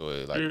much. So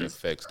it, like,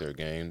 affects their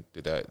game.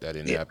 That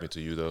didn't happen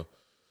to you, though?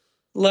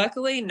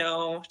 Luckily,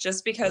 no.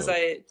 Just because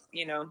I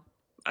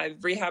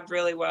rehabbed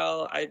really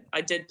well.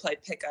 I did play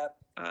pickup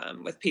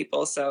with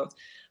people, so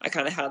I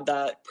kind of had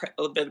that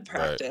a little bit of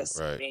practice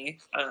for me.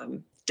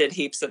 Did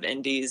heaps of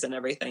indies and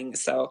everything,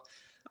 so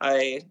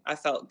I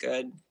felt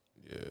good.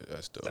 Yeah,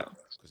 that's dope.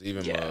 Because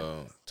even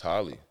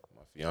Tali,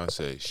 my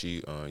fiance,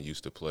 she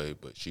used to play,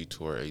 but she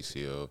tore her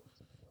ACL.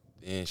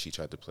 Then she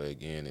tried to play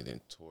again and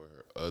then tore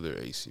her other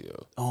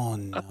ACL. Oh,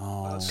 no.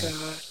 Oh,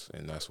 God.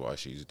 And that's why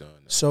she's done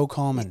that. So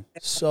common.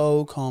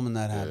 So common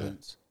that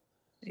happens.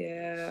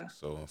 Yeah.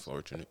 So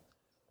unfortunate.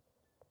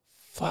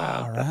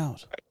 Far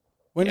out.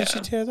 When did she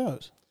tear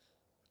those?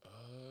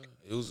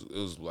 It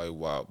was like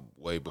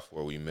way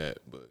before we met,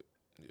 but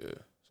yeah.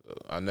 So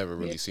I never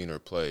really seen her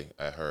play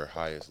at her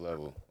highest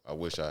level. I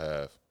wish I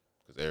have,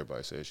 because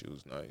everybody said she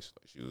was nice.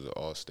 Like, she was an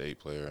all-state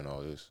player and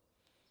all this.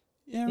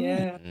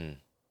 Yeah. Right.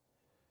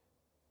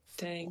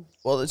 Dang.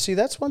 Well, see,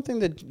 that's one thing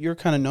that you're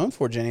kind of known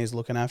for, Jenny, is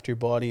looking after your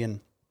body and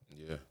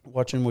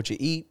watching what you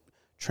eat,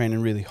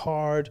 training really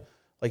hard.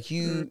 Like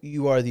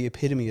you are the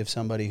epitome of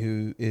somebody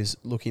who is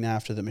looking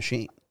after the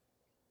machine.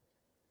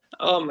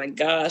 Oh my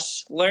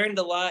gosh. Learned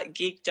a lot,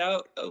 geeked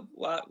out a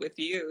lot with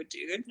you,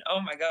 dude. Oh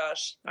my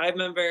gosh. I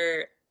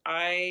remember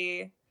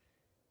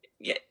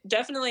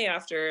definitely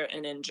after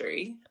an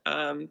injury.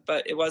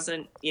 But it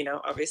wasn't,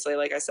 obviously,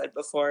 like I said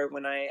before,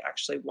 when I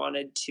actually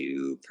wanted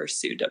to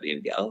pursue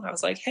WNBL, I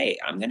was like, hey,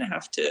 I'm going to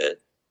have to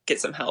get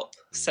some help.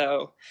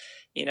 So,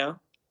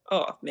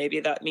 maybe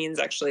that means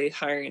actually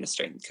hiring a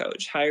strength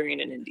coach,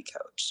 hiring an indie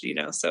coach,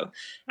 so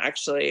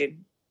actually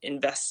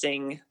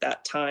investing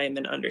that time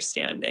and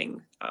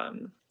understanding.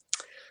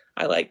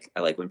 I like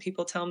when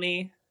people tell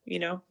me,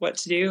 what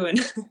to do and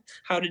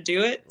how to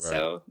do it. Right.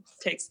 So it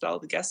takes all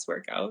the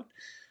guesswork out.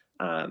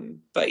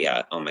 But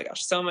yeah, oh my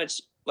gosh, so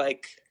much.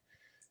 Like,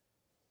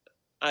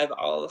 I have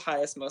all the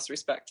highest, most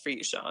respect for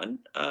you, Sean.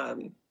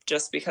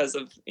 Just because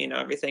of,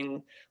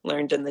 everything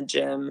learned in the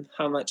gym,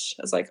 how much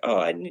I was like, oh,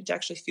 I need to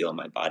actually feel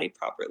my body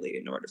properly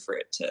in order for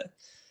it to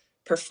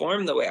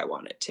perform the way I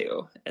want it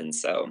to. And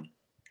so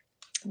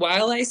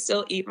while I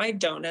still eat my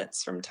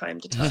donuts from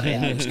time to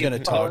time, I was going to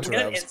talk to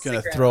her. I was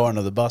going to throw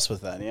under the bus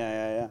with that.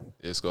 Yeah.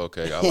 It's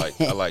okay.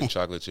 I like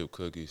chocolate chip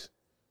cookies.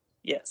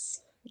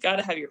 Yes. Got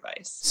to have your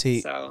vice.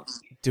 See,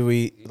 do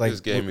we like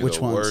just gave me which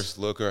the ones? Worst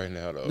look right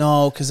now, though.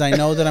 No, because I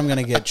know that I'm going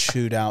to get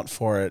chewed out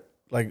for it.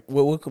 Like,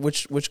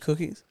 which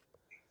cookies?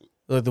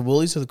 Like the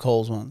Woolies or the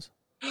Coles ones?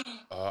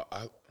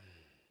 Our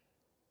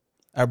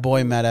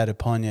boy Matt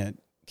Adeponya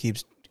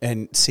keeps,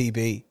 and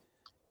CB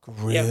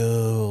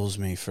grills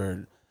me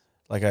for,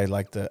 like, I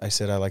like the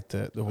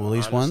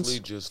Woolies ones. Honestly,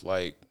 just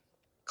like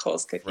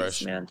Coles cookies,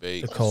 fresh man.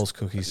 Baked. The Coles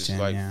cookies, just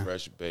like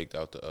fresh baked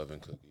out the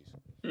oven cookies.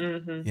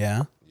 Mm-hmm.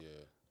 Yeah. Yeah.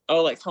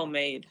 Oh, like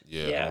homemade.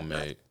 Yeah,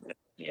 homemade.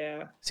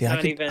 Yeah. See, I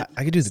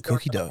could do the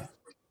cookie dough.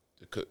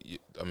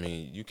 I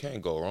mean, you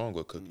can't go wrong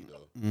with cookie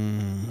dough.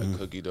 Mm-hmm. Like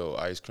cookie dough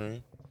ice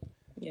cream.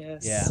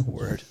 Yes. Yeah,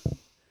 word.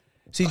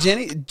 See,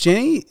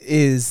 Jenny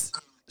is,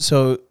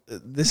 so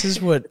this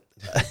is what,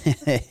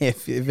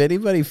 if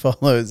anybody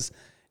follows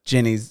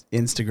Jenny's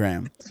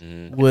Instagram,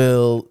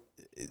 will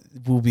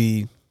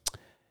be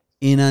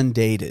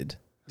inundated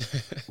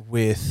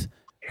with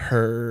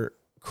her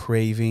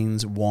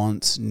cravings,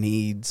 wants,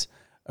 needs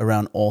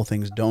around all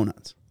things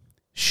donuts.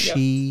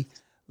 She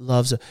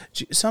loves it.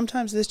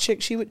 Sometimes this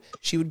chick, she would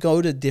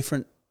go to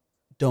different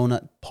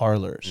donut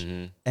parlors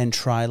and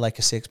try like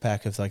a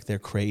 6-pack of like their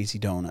crazy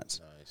donuts.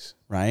 Nice.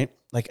 Right?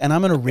 Like, and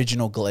I'm an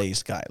original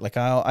glazed guy. Like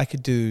I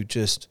could do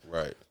just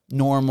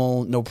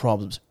normal, no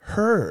problems.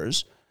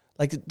 Hers,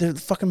 like they're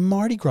fucking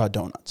Mardi Gras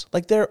donuts.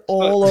 Like they're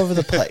all over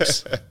the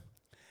place.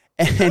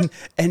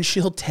 And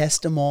she'll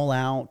test them all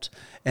out,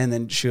 and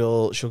then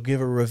she'll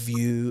give a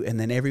review, and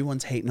then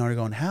everyone's hating on her,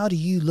 going, "How do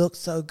you look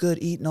so good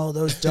eating all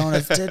those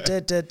donuts?"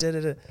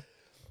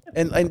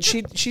 And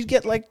she'd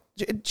get like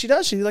she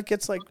like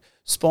gets like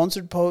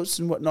sponsored posts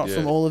and whatnot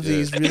from all of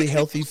these really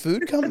healthy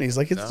food companies.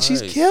 Like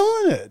she's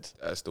killing it.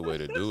 That's the way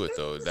to do it,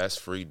 though. That's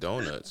free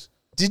donuts.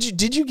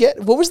 Did you get,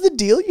 what was the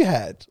deal you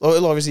had?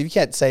 Well, obviously, if you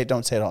can't say it,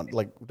 don't say it on,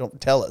 like,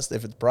 don't tell us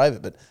if it's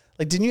private. But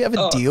like, didn't you have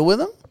a deal with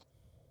them?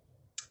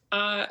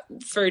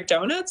 For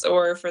donuts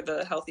or for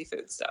the healthy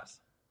food stuff?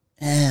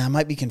 I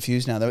might be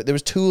confused now. There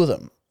was 2 of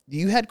them.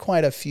 You had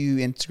quite a few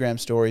Instagram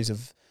stories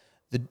of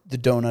the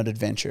donut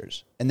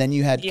adventures, and then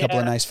you had a couple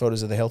of nice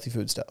photos of the healthy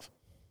food stuff.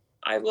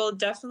 I will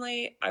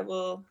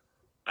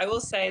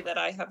say that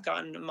I have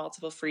gotten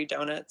multiple free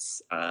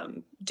donuts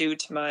due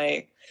to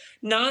my,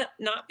 not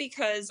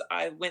because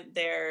I went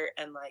there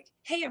and like,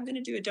 hey, I'm going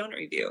to do a donut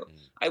review.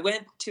 I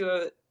went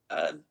to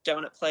a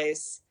donut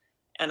place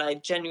and I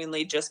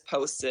genuinely just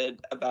posted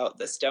about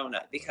this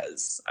donut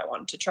because I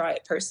wanted to try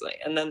it personally.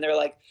 And then they're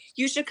like,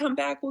 you should come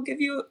back. We'll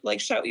give you, like,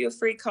 shout you a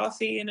free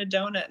coffee and a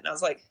donut. And I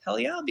was like, hell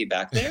yeah, I'll be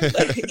back there.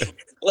 Like,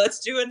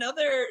 let's do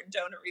another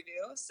donut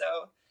review.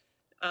 So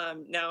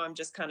now I'm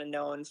just kind of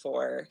known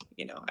for,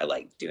 I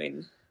like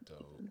doing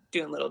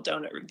little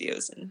donut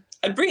reviews, and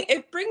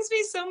it brings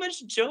me so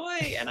much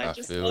joy, and I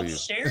just love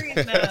sharing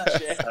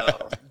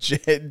that.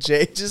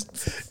 Jay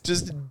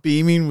just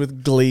beaming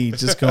with glee,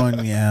 just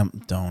going, yeah,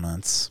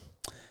 donuts.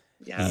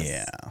 Yes.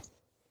 Yeah.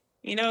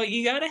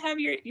 You got to have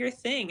your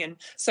thing. And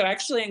so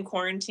actually in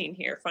quarantine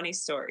here, funny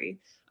story.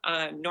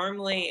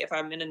 Normally if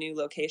I'm in a new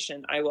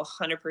location, I will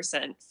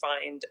 100%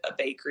 find a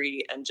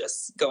bakery and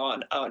just go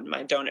on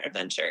my donut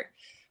adventure.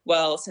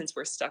 Well, since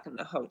we're stuck in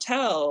the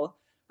hotel,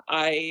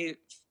 I,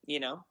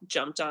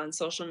 jumped on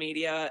social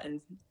media and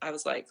I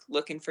was like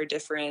looking for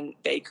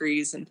different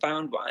bakeries and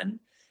found one,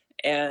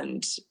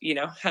 and,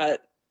 had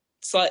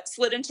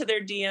slid into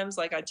their DMs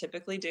like I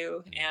typically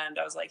do. And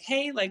I was like,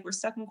 hey, like, we're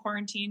stuck in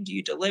quarantine. Do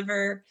you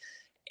deliver?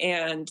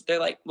 And they're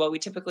like, well, we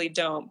typically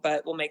don't,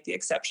 but we'll make the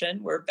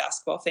exception. We're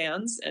basketball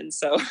fans. And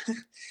so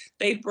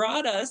they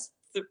brought us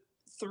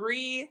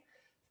 3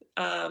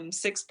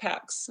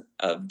 6-packs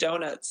of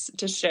donuts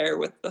to share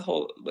with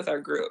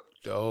our group.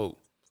 Dope.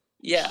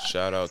 Yeah.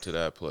 Shout out to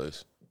that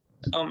place.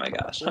 Oh my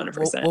gosh,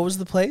 100%. What was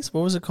the place?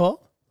 What was it called?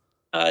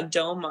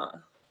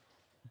 Doma.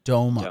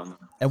 Doma. Doma.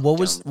 And what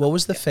was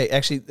Doma. the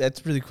actually,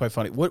 that's really quite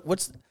funny.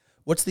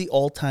 What's the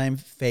all-time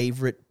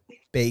favorite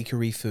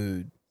bakery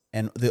food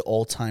and the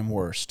all-time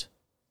worst?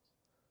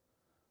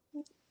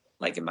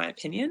 Like, in my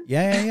opinion?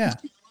 Yeah.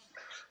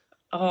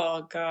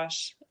 Oh,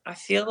 gosh. I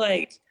feel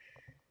like,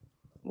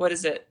 what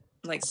is it?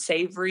 Like,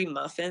 savory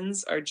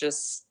muffins are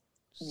just,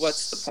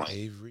 what's the point?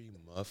 Savory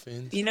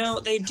muffins? You know,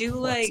 they do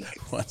like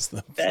What's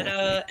the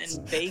feta point?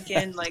 and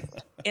bacon, like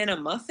in a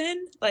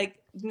muffin, like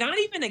not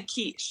even a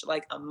quiche,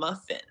 like a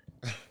muffin.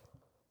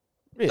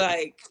 Really?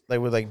 Like,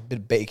 with like bit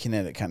of bacon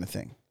in it kind of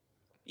thing.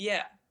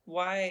 yeah,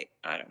 why?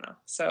 I don't know.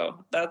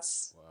 So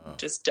that's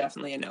just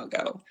definitely a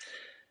no-go.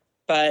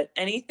 But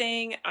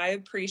anything, I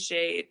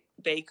appreciate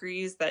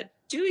bakeries that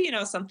do, you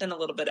know, something a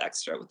little bit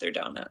extra with their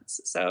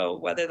donuts. So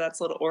whether that's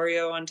a little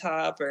Oreo on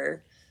top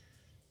or,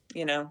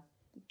 you know,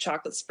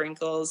 chocolate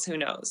sprinkles, who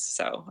knows?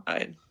 So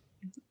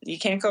you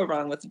can't go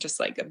wrong with just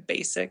like a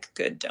basic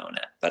good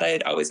donut. But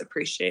I'd always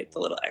appreciate the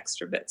little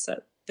extra bits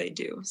that they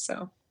do.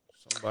 So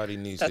somebody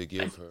needs to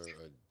give her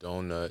a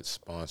donut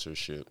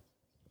sponsorship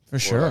For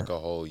sure. like a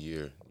whole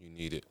year. You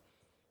need it.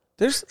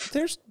 There's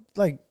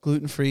like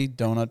gluten-free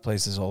donut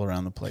places all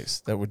around the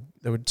place that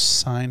would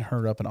sign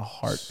her up in a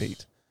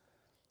heartbeat.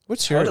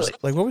 What's yours? Totally.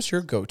 Like, what was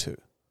your go-to?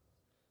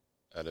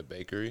 At a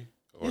bakery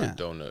or Yeah. a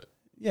donut?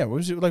 Yeah,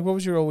 what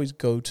was your always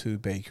go-to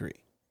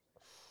bakery?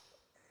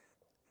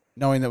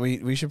 Knowing that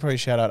we should probably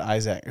shout out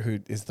Isaac, who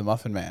is the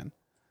muffin man.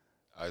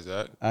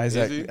 Isaac?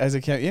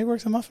 Isaac, he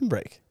works at Muffin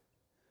Break.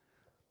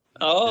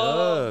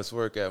 oh, Does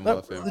work at No,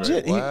 Muffin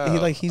legit. Break. He-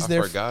 Wow. he's I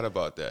there forgot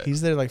about that.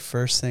 He's there like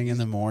first thing in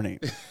the morning,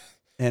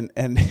 and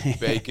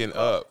Baking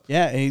up.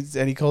 Yeah,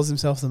 he calls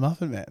himself the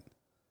Muffin Man.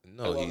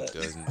 No, he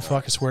doesn't.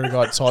 Fuck, I swear to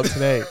God, saw it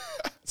today.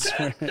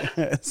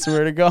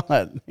 swear to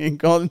God, he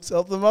called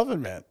himself the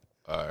Muffin Man.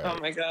 All right. oh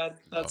my God,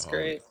 that's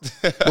great.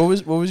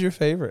 What was your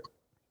favorite?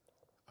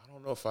 I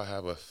don't know if I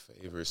have a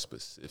favorite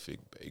specific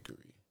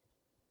bakery,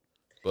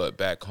 but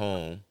back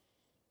home,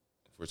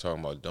 if we're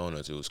talking about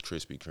donuts, it was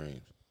Krispy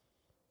Kremes.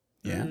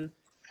 Yeah. Mhm.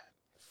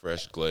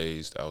 Fresh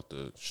glazed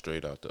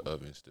straight out the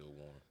oven, still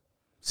warm.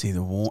 See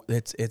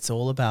it's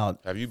all about.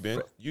 Have you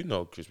been? You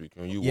know Krispy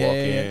Kreme. You Yeah, walk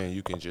yeah, yeah. in,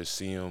 you can just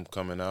see them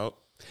coming out.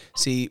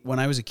 See, when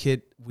I was a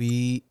kid,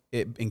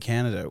 in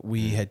Canada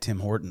we had Tim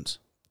Hortons,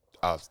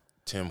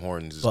 Tim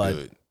Hortons is but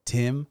good.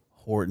 Tim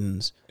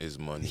Hortons, Is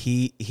money.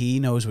 he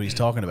knows what he's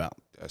talking about.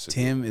 That's a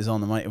Tim is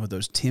on the mic with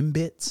those Tim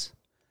bits.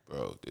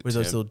 bro. With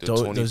those little The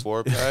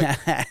 24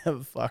 pack,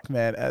 Fuck,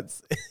 man,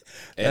 that's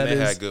and they is-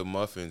 had good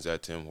muffins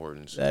at Tim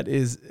Hortons. that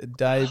is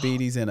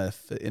diabetes in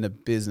a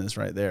business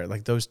right there.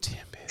 Like those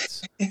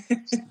Timbits,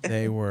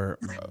 they were.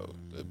 Bro,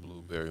 the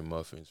blueberry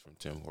muffins from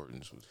Tim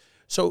Hortons was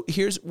So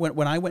here's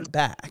when I went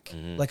back.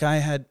 Like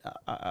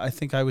I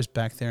think I was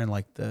back there in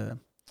like the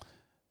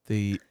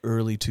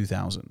early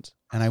 2000s,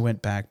 and I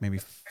went back maybe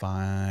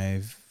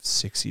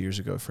 5-6 years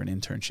ago for an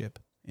internship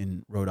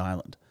in Rhode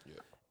Island,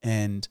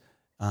 and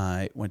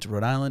I went to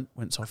Rhode Island,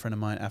 went and saw a friend of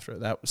mine. After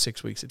that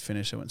 6 weeks had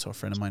finished, I went and saw a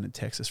friend of mine in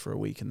Texas for a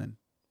week, and then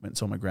went and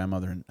saw my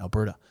grandmother in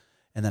Alberta.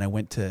 And then I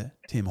went to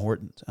Tim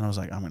Hortons, and I was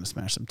like, I'm going to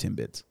smash some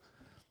Timbits.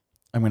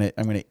 I'm going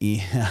to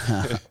eat,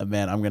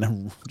 man, I'm going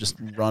to just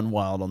run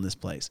wild on this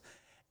place.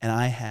 And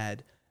I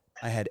had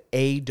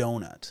a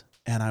donut,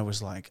 and I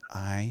was like,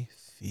 I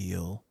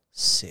feel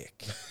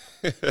sick.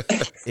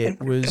 It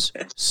was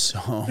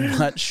so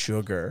much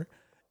sugar.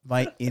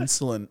 My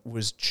insulin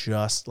was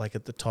just like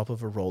at the top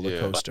of a roller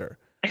coaster.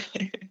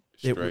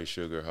 straight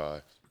sugar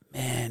high.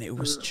 Man, it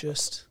was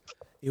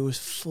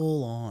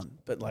full on.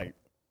 But like,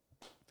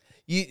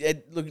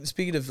 look.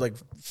 Speaking of like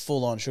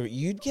full on sugar,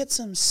 you'd get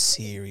some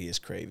serious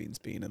cravings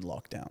being in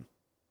lockdown,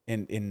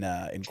 in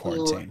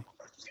quarantine.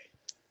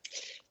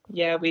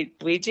 Yeah,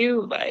 we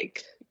do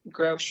like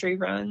grocery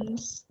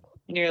runs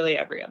nearly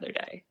every other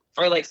day,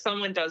 or like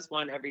someone does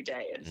one every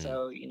day, and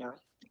so you know,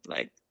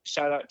 like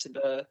shout out to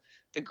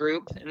the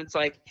group, and it's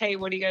like, hey,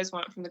 what do you guys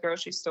want from the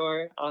grocery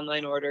store?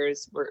 Online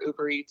orders. We're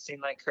Uber Eatsing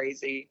like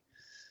crazy.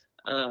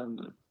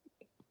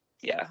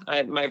 Yeah,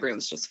 my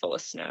room's just full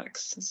of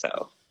snacks,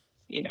 so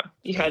you know,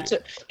 you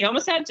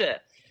almost had to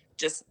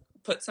just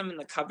put some in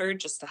the cupboard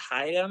just to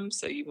hide them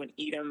so you wouldn't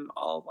eat them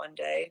all one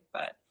day,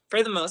 but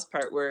for the most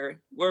part, we're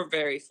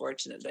very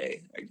fortunate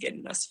they are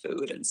getting us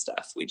food and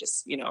stuff. We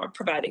just, you know, are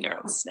providing our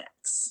own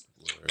snacks.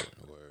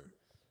 Word.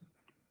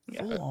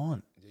 Yeah. Full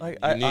on. Like,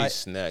 You need I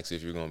snacks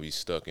if you're gonna be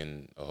stuck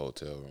in a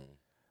hotel room.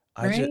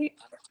 Right?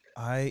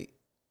 I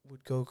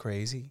would go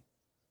crazy.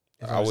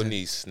 if I was would in-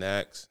 need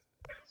snacks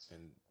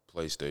and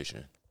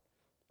PlayStation.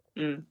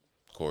 Mm.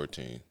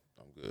 Quarantine.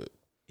 I'm good.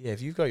 Yeah,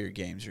 if you've got your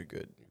games, you're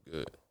good.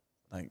 Good.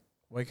 Like,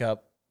 wake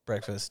up,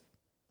 breakfast,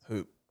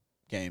 hoop,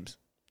 games,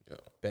 Yeah.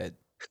 bed.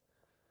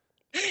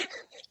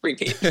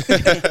 Repeat.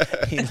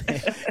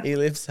 he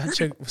lives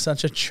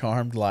such a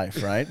charmed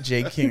life, right?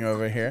 Jay King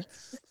over here.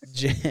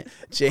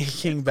 Jay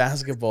King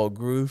basketball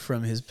grew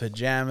from his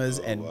pajamas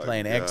and my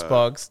playing God.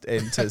 Xbox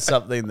into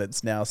something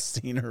that's now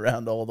seen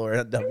around all the way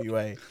at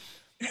WA.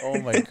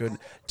 Oh my goodness.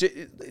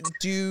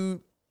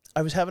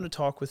 I was having a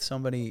talk with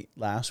somebody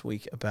last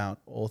week about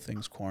all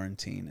things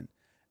quarantine,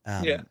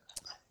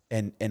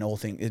 and all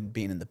things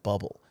being in the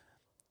bubble.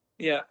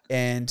 Yeah.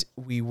 And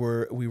we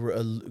were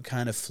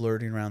kind of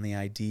flirting around the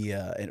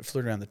idea and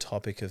flirting around the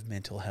topic of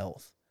mental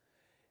health.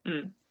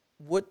 Mm.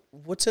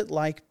 What's it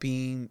like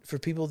being, for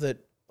people that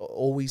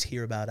always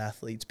hear about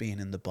athletes being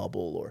in the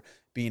bubble or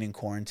being in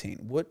quarantine?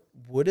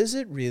 What is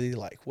it really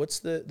like? What's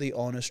the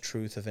honest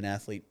truth of an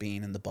athlete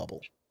being in the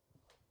bubble?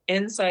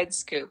 Inside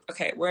scoop.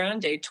 Okay, we're on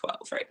day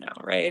 12 right now,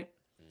 right?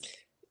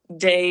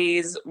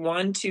 Days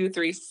 1, 2,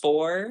 3,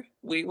 4,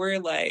 we were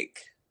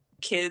like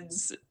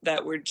kids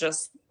that were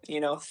just,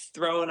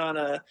 thrown on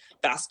a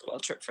basketball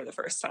trip for the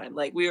first time.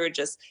 Like, we were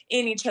just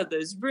in each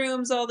other's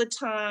rooms all the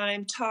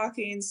time,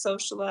 talking,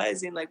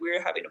 socializing, like we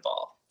were having a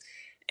ball.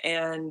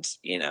 And,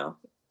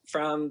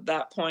 from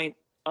that point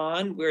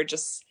on, we were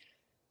just,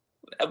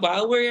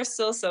 while we were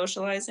still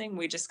socializing,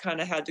 we just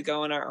kind of had to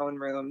go in our own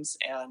rooms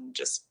and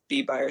just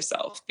be by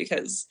ourselves,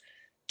 because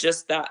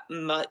just that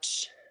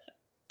much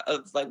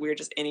of, like, we were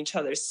just in each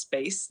other's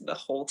space the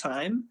whole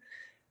time.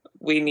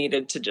 We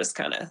needed to just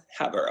kind of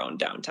have our own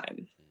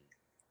downtime.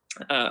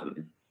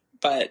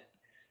 But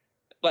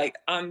like,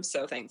 I'm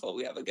so thankful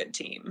we have a good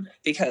team,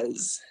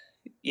 because,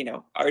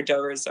 our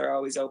doors are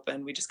always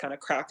open. We just kind of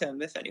crack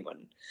them if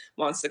anyone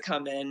wants to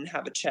come in,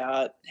 have a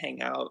chat,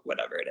 hang out,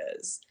 whatever it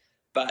is.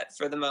 But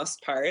for the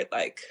most part,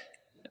 like,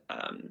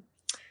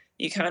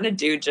 you kind of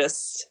do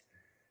just,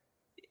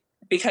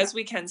 because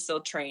we can still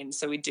train.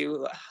 So we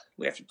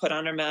have to put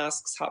on our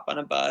masks, hop on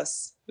a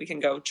bus, we can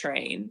go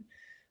train.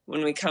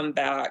 When we come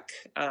back,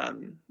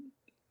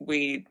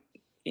 we,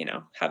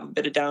 have a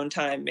bit of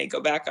downtime, may go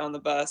back on the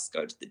bus,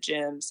 go to the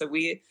gym. So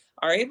we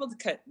are able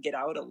to get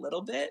out a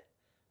little bit.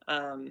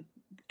 And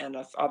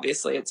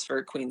obviously it's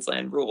for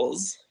Queensland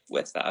rules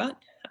with that.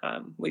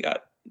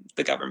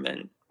 The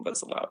government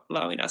was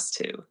allowing us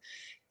to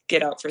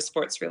get out for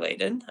sports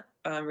related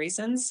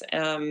reasons.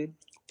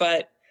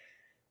 But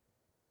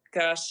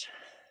gosh,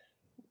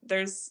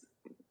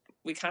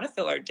 we kind of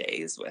fill our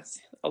days with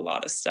a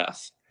lot of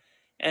stuff.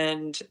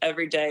 And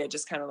every day it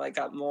just kind of like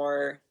got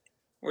more,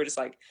 we're just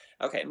like,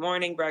 okay,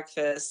 morning,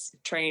 breakfast,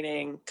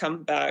 training,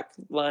 come back,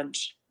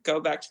 lunch, go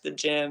back to the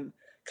gym,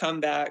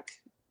 come back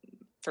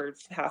for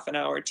half an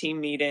hour, team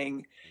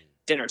meeting,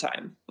 dinner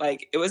time.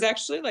 Like, it was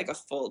actually like a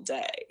full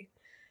day.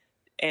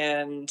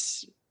 And,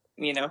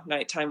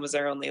 nighttime was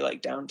our only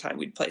like downtime.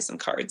 We'd play some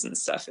cards and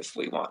stuff if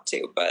we want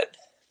to, but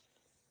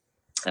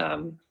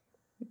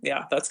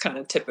that's kind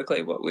of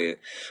typically what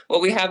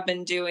we have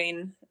been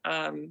doing.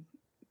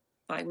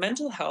 Like,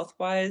 mental health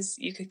wise,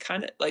 you could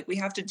kind of like, we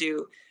have to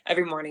do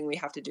every morning, we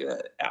have to do a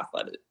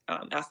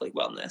athlete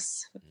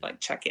wellness, like,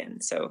 check-in.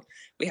 So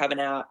we have an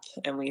app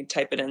and we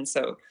type it in.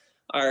 So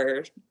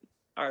our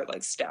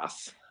like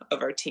staff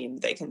of our team,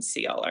 they can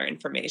see all our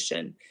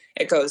information.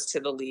 It goes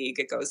to the league,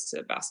 it goes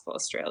to Basketball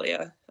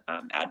Australia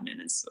admin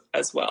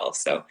as well.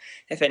 So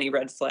if any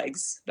red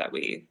flags that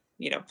we,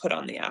 put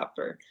on the app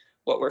or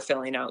what we're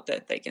filling out,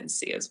 that they can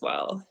see as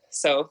well.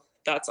 So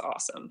that's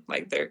awesome.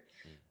 Like, they're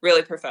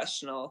really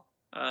professional.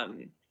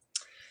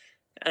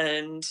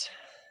 And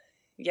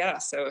yeah,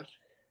 so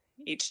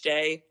each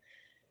day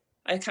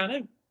I kind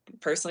of,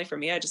 personally for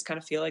me, I just kind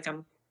of feel like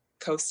I'm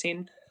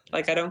coasting.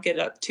 Like, I don't get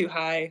up too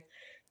high,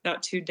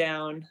 not too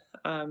down.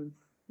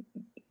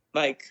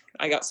 Like,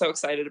 I got so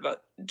excited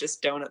about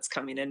just donuts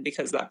coming in,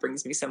 because that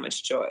brings me so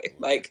much joy.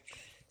 Like,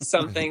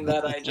 something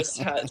that I just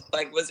had,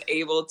 like, was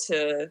able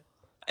to,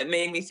 it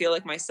made me feel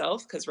like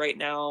myself. Cause right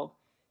now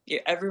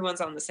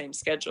everyone's on the same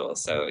schedule.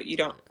 So you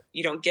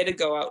don't get to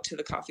go out to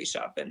the coffee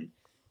shop and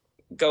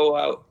go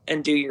out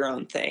and do your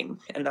own thing.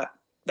 And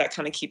that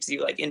kind of keeps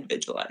you like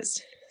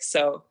individualized.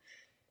 So,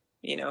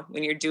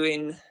 when you're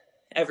doing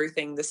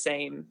everything the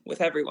same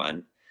with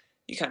everyone,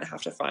 you kind of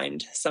have to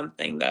find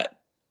something that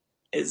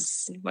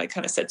is like,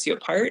 kind of sets you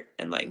apart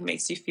and like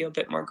makes you feel a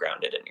bit more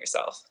grounded in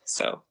yourself.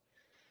 So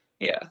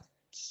yeah,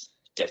 it's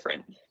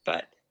different,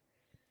 but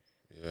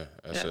yeah,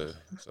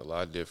 it's a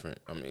lot different.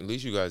 I mean, at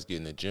least you guys get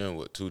in the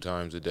gym 2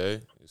 times a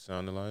day, it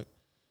sounded like.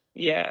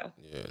 Yeah,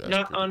 that's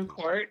not on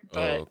court,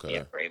 but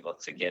yeah, we're able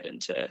to get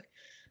into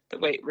the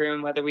weight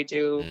room, whether we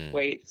do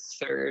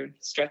weights or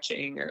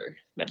stretching or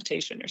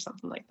meditation or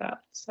something like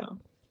that. So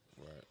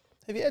right.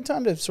 Have you had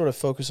time to sort of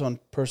focus on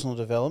personal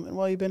development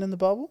while you've been in the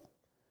bubble?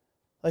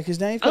 Like,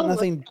 because now you've got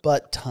nothing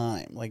but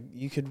time. Like,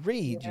 you could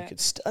read, you could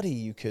study,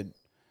 you could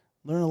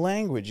learn a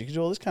language, you could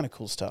do all this kind of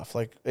cool stuff.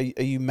 Like, are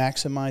you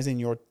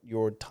maximizing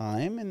your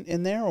time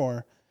in there,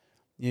 or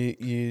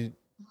you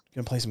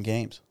gonna play some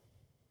games?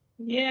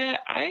 Yeah,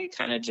 I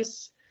kind of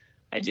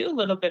I do a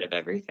little bit of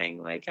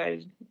everything. Like,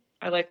 I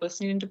like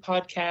listening to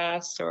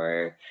podcasts,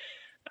 or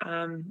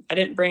I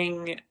didn't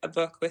bring a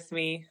book with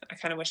me. I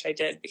kind of wish I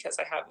did, because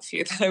I have a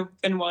few that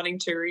I've been wanting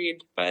to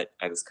read, but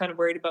I was kind of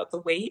worried about the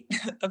weight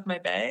of my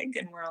bag,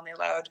 and we're only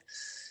allowed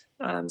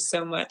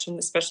so much. And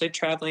especially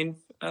traveling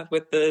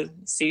with the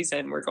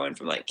season, we're going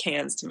from like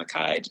Cairns to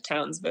Mackay to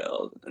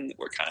Townsville, and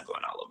we're kind of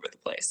going all over the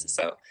place.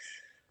 So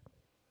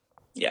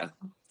yeah,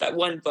 that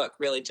one book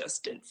really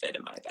just didn't fit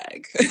in my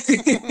bag.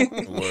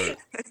 Word.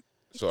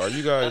 So are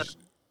you guys,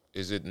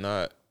 is it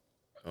not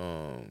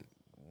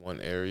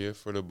one area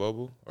for the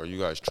bubble? Are you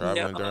guys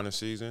traveling during the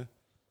season?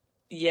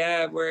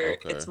 Yeah,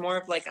 it's more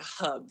of like a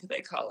hub, they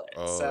call it.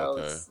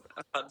 It's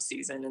a hub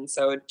season. And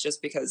so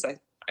just because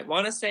I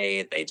want to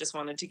say they just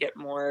wanted to get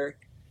more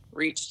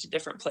reach to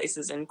different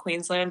places in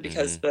Queensland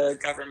because the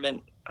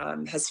government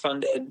has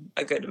funded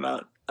a good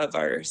amount of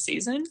our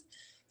season.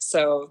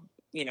 So,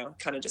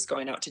 kind of just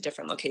going out to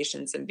different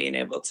locations and being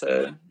able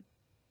to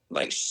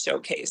like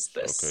showcase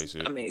this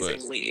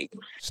amazing league.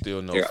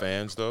 Still no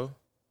fans though?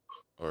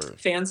 Or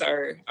fans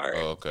are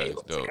okay,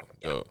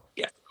 dope.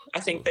 Yeah. I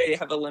think they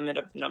have a limit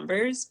of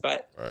numbers,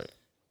 but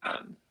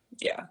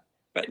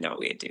but no,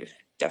 we do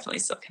definitely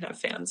still can have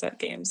fans at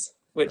games,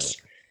 which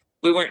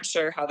we weren't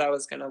sure how that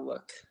was going to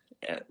look,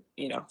 a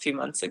few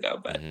months ago,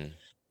 but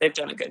they've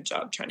done a good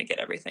job trying to get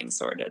everything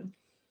sorted.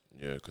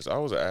 Yeah, because I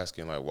was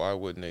asking, like, why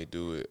wouldn't they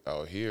do it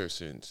out here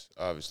since,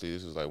 obviously,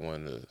 this is, like,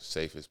 one of the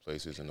safest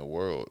places in the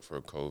world for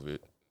COVID,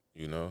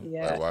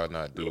 Yeah. Like, why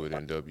not do it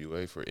in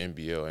WA for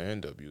NBL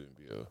and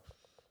WNBL?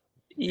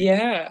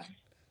 Yeah.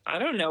 I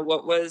don't know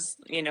what was,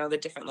 the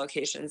different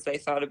locations they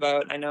thought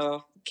about. I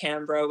know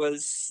Canberra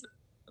was,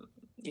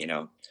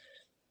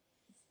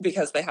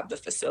 because they have the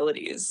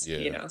facilities,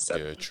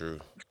 so true.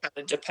 It kind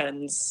of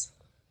depends.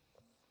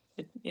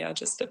 It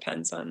just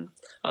depends on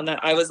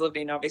that. I was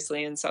living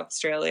obviously in South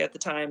Australia at the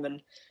time,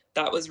 and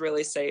that was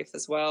really safe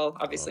as well.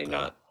 Obviously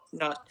not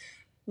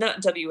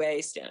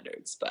WA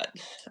standards, but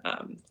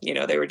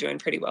they were doing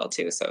pretty well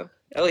too. So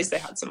at least they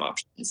had some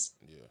options.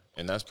 Yeah,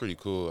 and that's pretty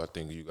cool. I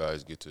think you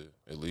guys get to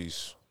at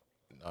least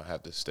not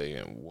have to stay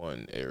in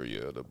one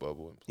area of the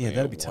bubble and play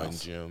that'd be one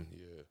tough. gym.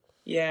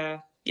 Yeah.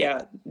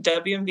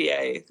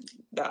 WNBA,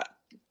 that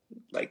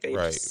like they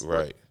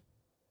right.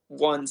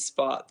 one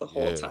spot the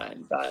whole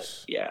time. That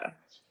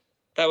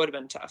would have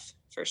been tough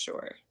for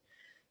sure.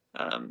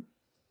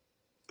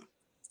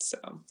 So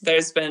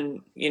there's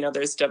been,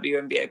 there's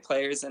WNBA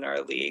players in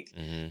our league,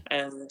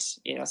 and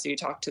so you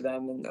talk to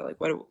them and they're like,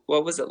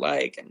 what was it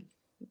like? And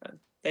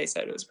they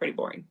said it was pretty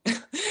boring.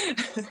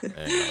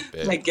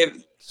 Like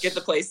give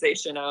the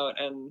PlayStation out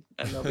and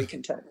they'll be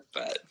content.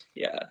 But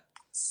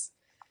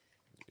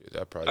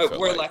that probably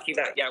we're lucky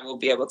that we'll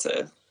be able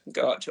to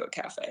go out to a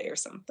cafe or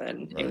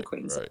something in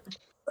Queensland.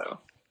 So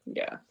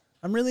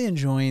I'm really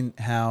enjoying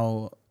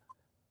how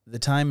the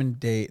time and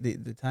day,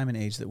 the time and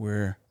age that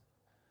we're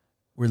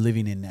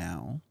living in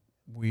now,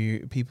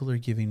 people are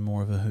giving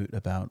more of a hoot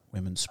about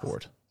women's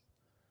sport,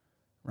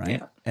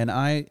 right? And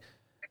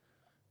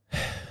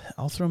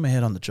I'll throw my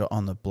head on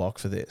the block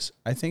for this.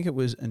 I think it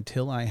was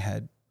until I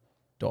had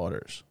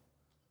daughters,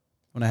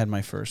 when I had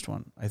my first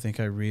one, I think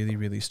I really,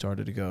 really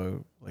started to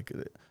go like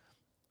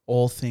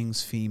all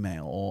things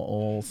female,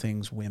 all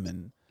things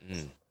women.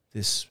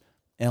 This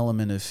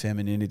element of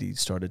femininity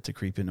started to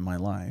creep into my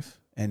life.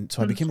 And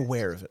so I became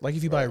aware of it. Like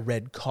if you buy a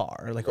red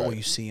car, like all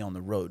you see on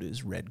the road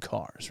is red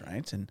cars,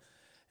 right? And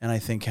I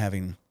think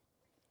having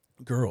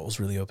girls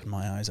really opened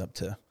my eyes up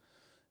to,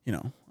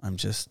 I'm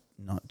just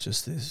not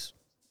just this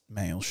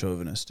male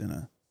chauvinist in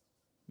a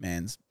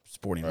man's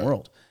sporting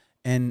world.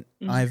 And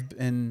I've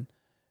been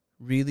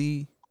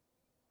really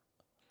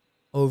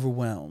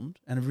overwhelmed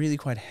and really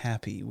quite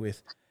happy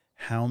with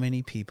how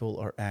many people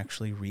are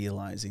actually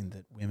realizing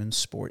that women's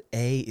sport,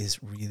 is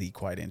really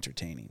quite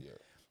entertaining. Yeah.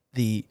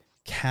 The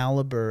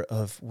caliber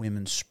of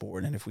women's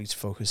sport, and if we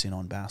focus in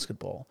on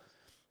basketball,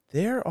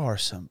 there are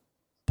some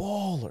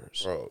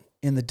ballers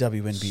in the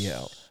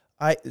WNBL.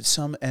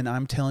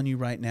 I'm telling you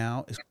right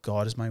now, as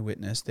God is my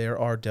witness, there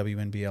are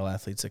WNBL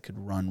athletes that could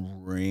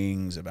run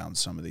rings about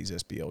some of these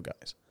SBL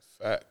guys.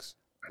 Facts,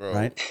 bro.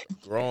 Right?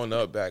 Growing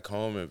up back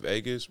home in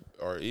Vegas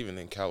or even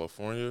in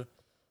California,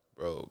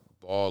 bro,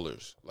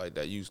 ballers like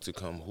that used to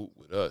come hoop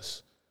with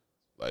us,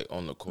 like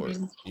on the court.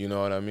 You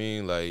know what I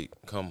mean? Like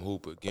come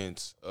hoop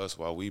against us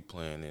while we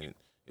playing, and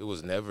it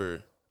was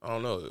never. I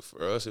don't know.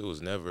 For us, it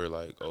was never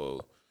like,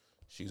 oh,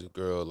 she's a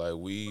girl. Like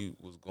we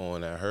was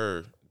going at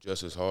her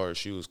just as hard as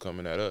she was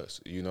coming at us.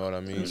 You know what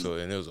I mean? So,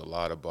 and there was a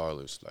lot of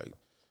ballers like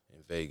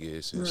in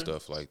Vegas and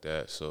stuff like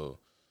that. So,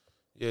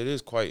 yeah, it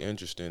is quite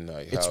interesting.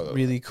 Like it's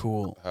really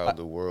cool how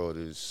the world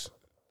is,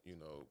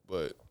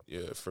 But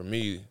yeah, for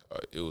me,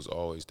 it was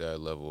always that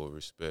level of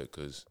respect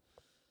because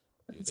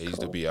they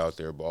used to be out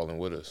there balling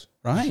with us.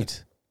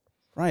 Right.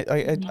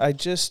 I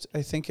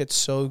think it's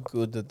so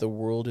good that the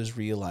world is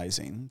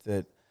realizing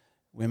that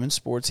women's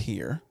sport's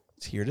here.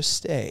 It's here to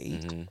stay.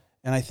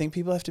 And I think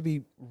people have to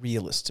be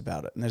realists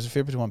about it. And there's a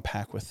fair bit to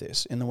unpack with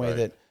this in the way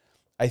that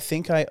I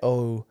think I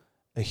owe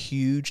a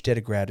huge debt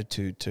of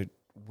gratitude to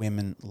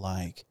women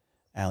like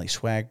Ali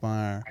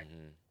Swagmeyer,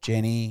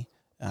 Jenny,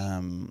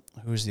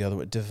 who's the other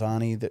one?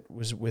 Devani that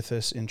was with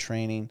us in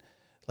training.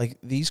 Like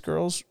these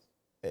girls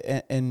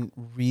and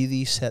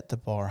really set the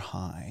bar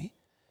high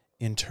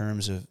in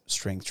terms of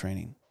strength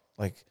training.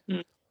 Like,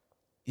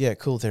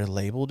 cool, they're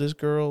labeled as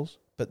girls,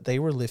 but they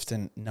were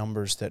lifting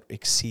numbers that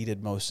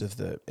exceeded most of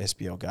the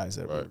SBL guys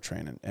that were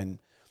training and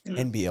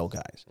NBL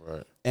guys.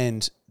 Right.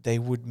 And they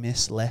would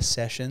miss less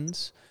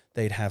sessions.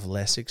 They'd have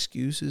less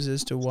excuses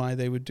as to why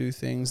they would do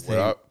things.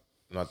 Well,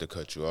 not to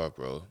cut you off,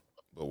 bro.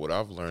 But what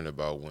I've learned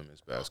about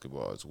women's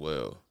basketball as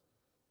well,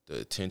 the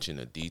attention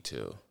to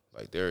detail,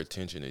 like their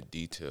attention to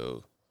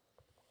detail,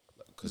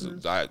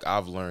 because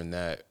I've learned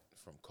that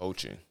from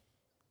coaching.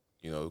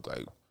 You know,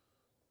 like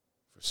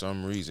for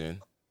some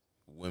reason,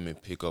 women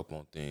pick up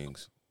on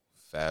things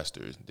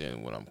faster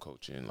than when I'm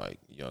coaching like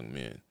young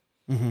men.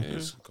 And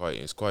it's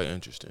quite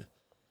interesting.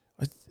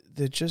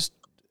 They're just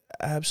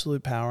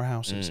absolute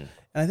powerhouses. And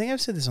I think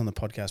I've said this on the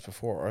podcast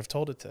before, or I've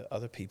told it to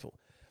other people.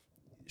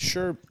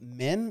 Sure,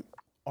 men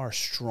are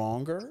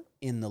stronger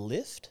in the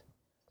lift,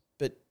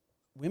 but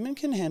women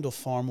can handle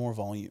far more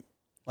volume.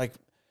 Like,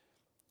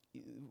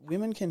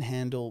 women can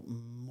handle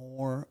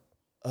more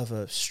of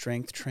a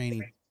strength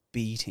training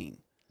beating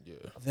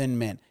than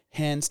men,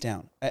 hands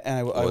down.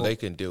 They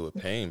can deal with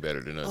pain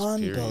better than us.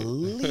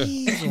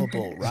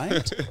 Unbelievable,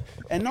 right?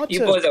 And not you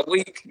to, boys are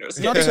weak.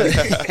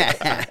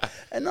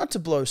 And not to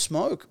blow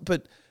smoke,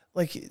 but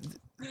like it's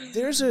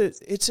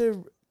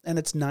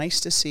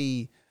nice to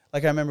see.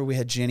 Like, I remember we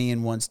had Jenny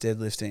in once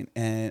deadlifting,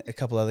 and a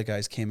couple other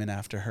guys came in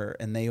after her,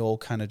 and they all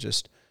kind of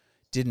just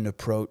didn't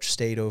approach,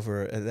 stayed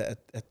over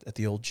at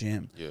the old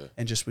gym,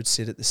 and just would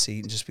sit at the seat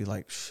and just be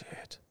like,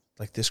 shit,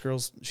 like this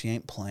girl's, she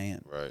ain't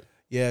playing. Right.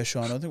 Yeah,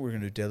 Sean, I don't think we're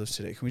going to do deadlifts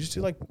today. Can we just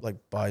do like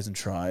buys and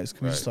tries?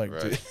 Can we just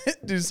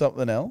do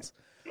something else?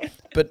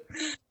 But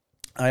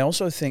I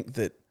also think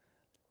that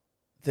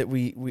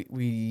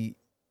we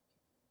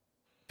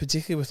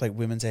particularly with like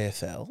women's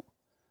AFL,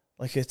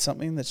 like it's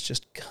something that's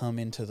just come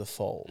into the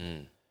fold.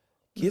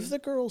 Give the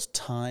girls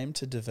time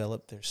to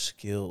develop their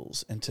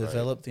skills and to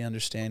develop the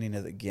understanding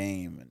of the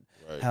game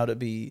and how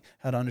to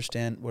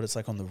understand what it's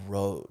like on the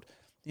road.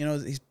 You know,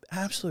 these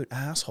absolute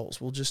assholes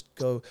will just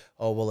go,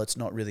 oh, well, it's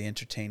not really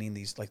entertaining.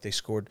 These, like, they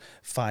scored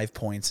 5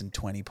 points and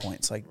 20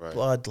 points. Like,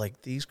 blood,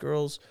 like, these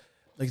girls,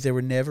 like, they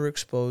were never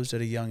exposed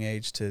at a young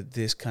age to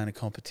this kind of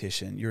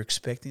competition. You're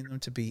expecting them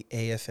to be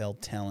AFL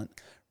talent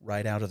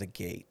right out of the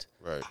gate.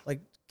 Right. Like,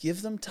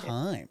 give them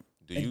time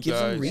and give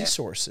them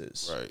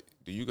resources. Right.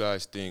 Do you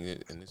guys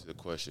think, and this is a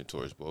question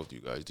towards both of you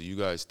guys, do you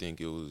guys think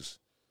it was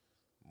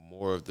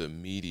more of the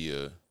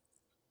media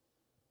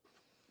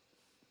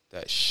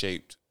that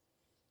shaped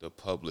the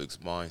public's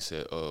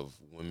mindset of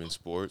women's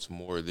sports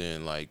more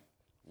than like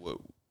what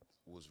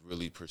was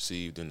really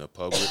perceived in the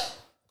public?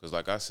 Because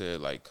like I said,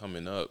 like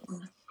coming up,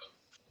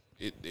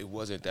 it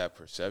wasn't that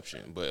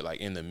perception, but like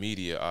in the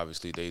media,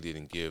 obviously they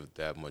didn't give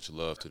that much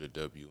love to the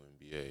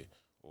WNBA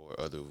or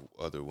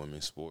other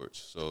women's sports.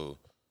 So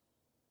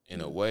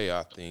in a way,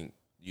 I think,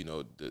 you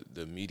know,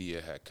 the media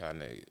had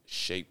kind of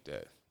shaped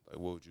that. Like,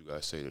 what would you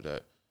guys say to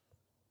that?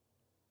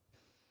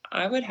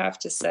 I would have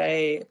to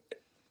say,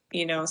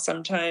 you know,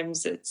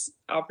 sometimes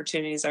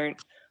opportunities aren't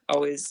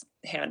always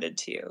handed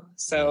to you.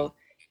 So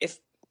if,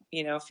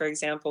 you know, for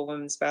example,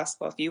 women's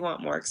basketball, if you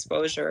want more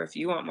exposure,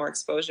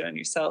 on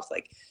yourself,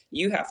 like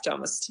you have to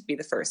almost be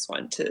the first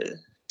one to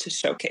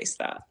showcase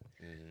that.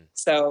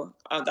 So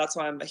that's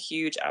why I'm a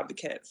huge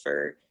advocate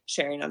for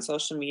sharing on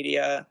social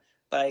media.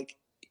 Like,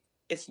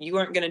 if you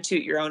aren't going to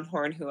toot your own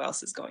horn, who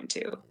else is going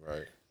to?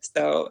 Right.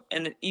 So,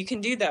 and you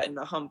can do that in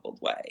a humbled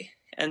way.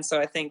 And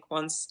so I think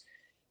once,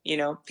 you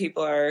know,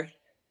 people are,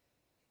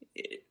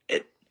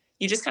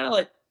 you just kind of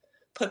like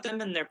put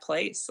them in their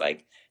place,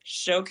 like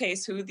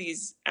showcase who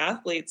these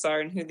athletes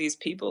are and who these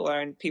people are,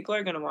 and people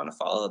are going to want to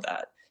follow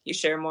that. You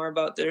share more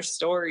about their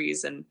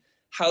stories and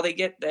how they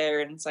get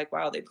there, and it's like,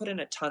 wow, they put in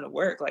a ton of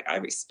work. Like, I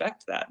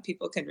respect that.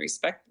 People can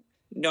respect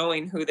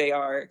knowing who they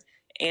are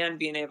and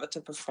being able to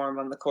perform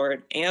on the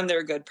court, and they're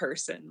a good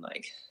person.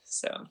 Like,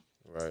 so.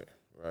 Right.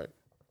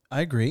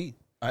 I agree.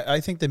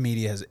 I think the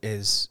media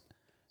has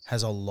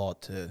a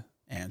lot to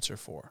answer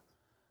for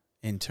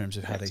in terms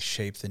of how they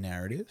shape the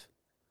narrative.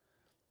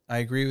 I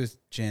agree with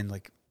Jen,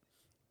 like,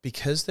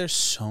 because there's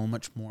so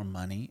much more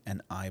money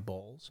and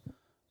eyeballs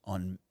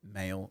on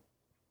male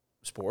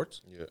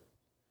sports. Yeah.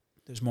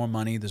 There's more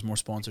money, there's more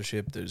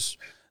sponsorship, there's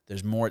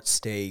more at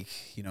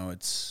stake. You know,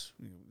 it's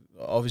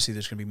obviously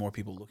there's going to be more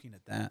people looking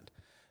at that.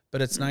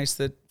 But it's nice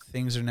that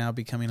things are now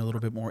becoming a little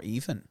bit more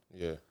even.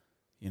 Yeah.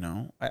 You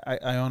know,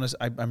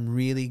 I'm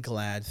really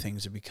glad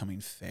things are becoming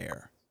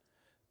fair.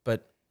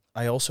 But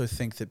I also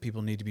think that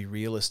people need to be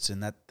realists,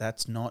 and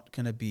that's not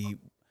going to be,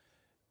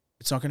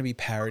 it's not going to be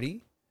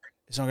parity.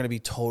 It's not going to be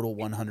total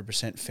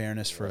 100%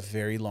 fairness for a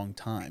very long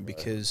time,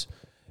 because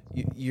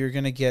you're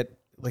going to get,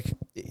 like,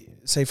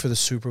 say for the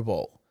Super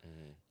Bowl,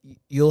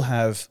 you'll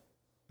have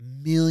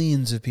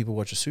millions of people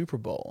watch a Super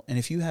Bowl. And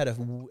if you had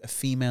a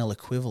female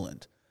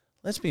equivalent,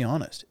 let's be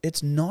honest,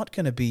 it's not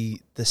going to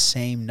be the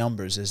same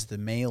numbers as the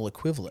male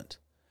equivalent.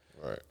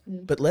 Right.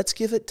 But let's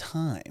give it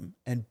time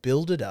and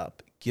build it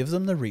up, give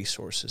them the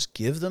resources,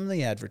 give them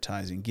the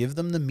advertising, give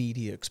them the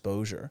media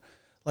exposure.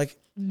 Like,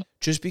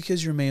 just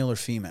because you're male or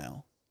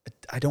female,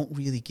 I don't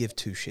really give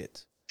two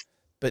shits.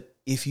 But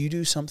if you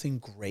do something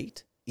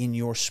great in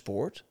your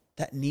sport,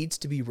 that needs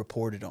to be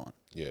reported on.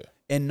 Yeah.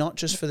 And not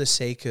just for the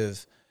sake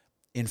of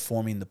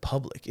informing the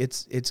public.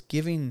 It's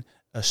giving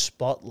a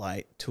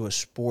spotlight to a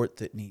sport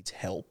that needs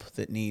help,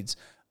 that needs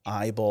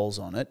eyeballs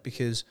on it,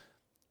 because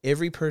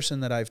every person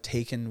that I've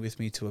taken with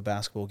me to a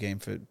basketball game,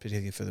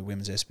 particularly for the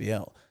women's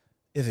SBL,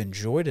 have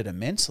enjoyed it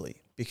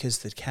immensely because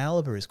the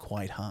caliber is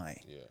quite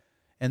high. Yeah.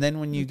 And then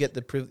when you get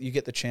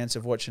the chance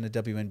of watching a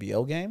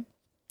WNBL game,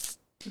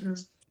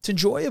 it's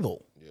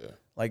enjoyable. Yeah.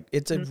 Like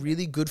it's a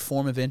really good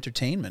form of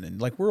entertainment,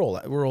 and like we're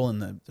all in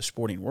the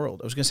sporting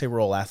world. I was gonna say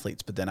we're all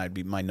athletes, but then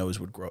my nose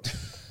would grow.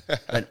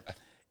 But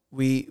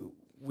we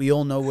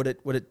all know what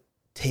it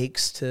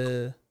takes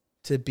to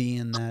be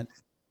in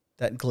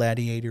that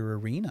gladiator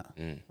arena.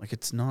 Like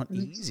it's not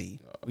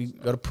easy. No, We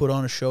got to put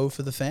on a show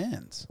for the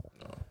fans.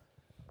 No.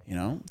 You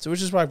know, so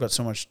which is why I've got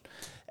so much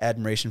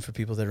admiration for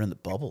people that are in the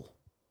bubble.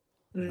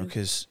 You know,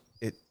 because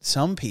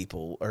some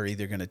people are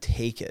either going to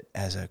take it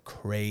as a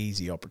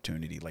crazy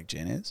opportunity, like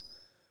Jen is,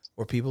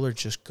 or people are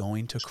just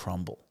going to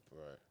crumble.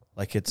 Right.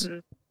 Like it's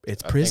I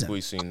prison. think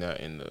we've seen that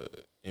in the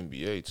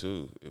NBA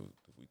too.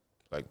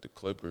 Like the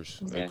Clippers,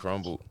 they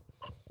crumbled.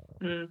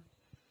 I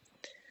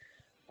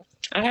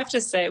have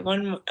to say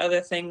one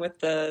other thing with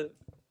the,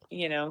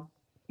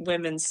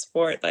 women's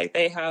sport, like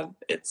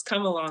it's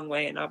come a long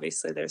way, and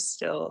obviously there's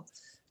still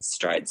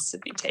strides to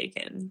be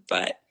taken,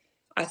 but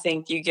I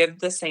think you give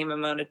the same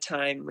amount of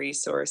time,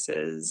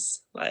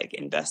 resources, like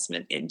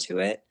investment into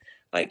it,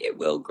 like it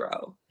will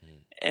grow.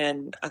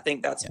 And I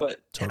think that's what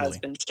has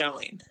been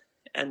showing.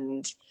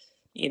 And,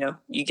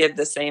 you give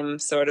the same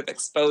sort of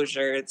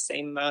exposure, the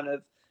same amount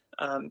of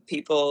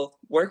people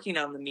working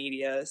on the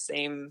media,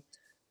 same,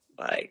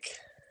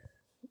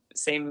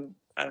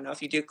 I don't know,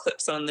 if you do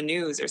clips on the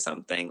news or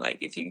something, like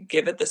if you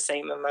give it the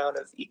same amount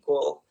of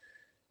equal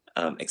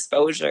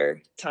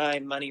exposure,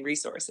 time, money,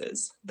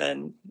 resources,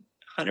 then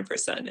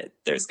 100%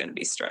 there's going to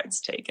be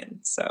strides taken.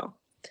 So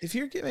if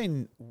you're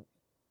giving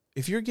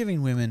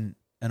women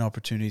an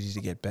opportunity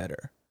to get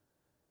better,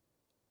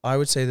 I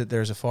would say that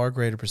there's a far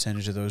greater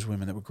percentage of those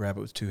women that would grab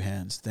it with two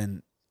hands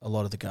than a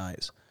lot of the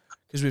guys.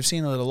 Because we've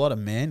seen that a lot of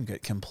men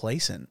get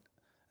complacent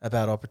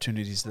about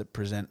opportunities that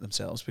present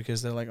themselves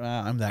because they're like,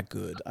 I'm that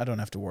good. I don't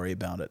have to worry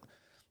about it.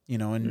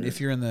 And if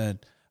you're in the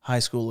high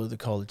school or the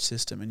college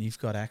system and you've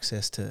got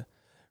access to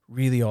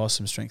really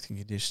awesome strength and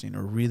conditioning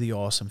or really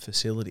awesome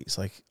facilities,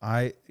 like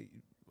I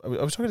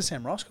was talking to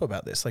Sam Roscoe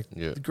about this. Like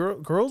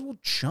girls will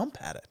jump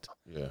at it.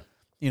 Yeah.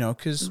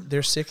 Because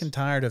they're sick and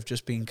tired of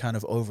just being kind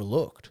of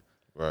overlooked.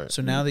 Right.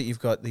 So now that you've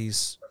got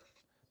these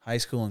high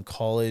school and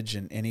college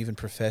and even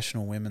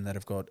professional women that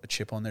have got a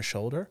chip on their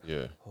shoulder.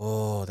 Yeah.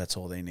 Oh, that's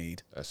all they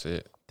need. That's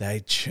it.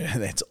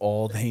 That's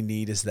all they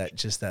need is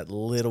that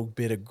little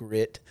bit of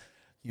grit,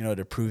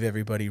 to prove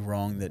everybody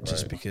wrong that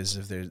just because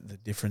of the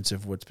difference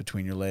of what's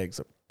between your legs.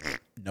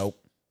 Like, nope.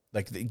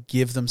 Like they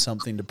give them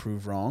something to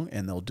prove wrong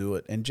and they'll do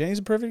it. And Jenny's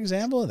a perfect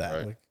example of that.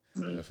 Right.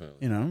 Like,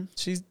 definitely.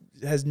 She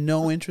has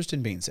no interest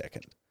in being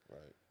second. Right.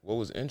 What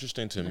was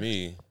interesting to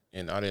me,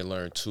 and I didn't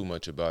learn too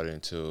much about it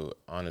until,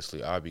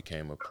 honestly, I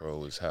became a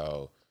pro, is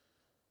how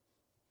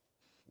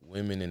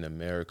women in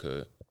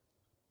America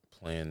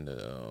playing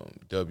the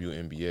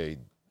WNBA,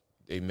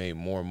 they made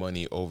more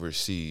money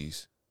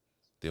overseas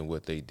than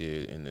what they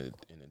did in the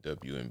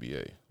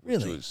WNBA.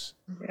 Really? Was,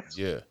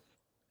 yeah.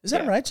 Is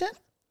that right, Jen?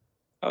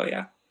 Oh,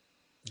 yeah.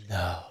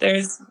 No.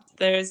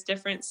 There's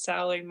different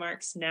salary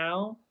marks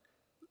now,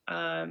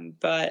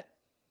 but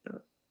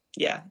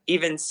yeah,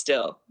 even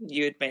still,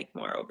 you would make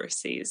more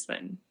overseas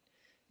than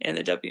in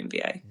the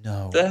WNBA.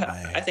 No way.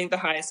 I think the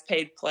highest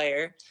paid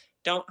player,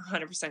 don't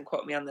 100%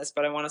 quote me on this,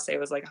 but I want to say it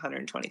was like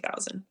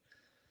 $120,000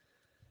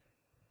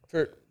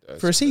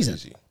 for a season.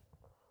 Crazy.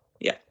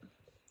 Yeah,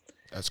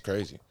 that's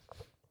crazy.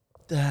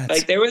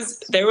 Like there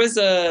was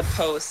a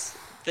post,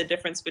 the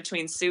difference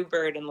between Sue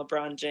Bird and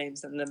LeBron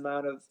James and the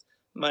amount of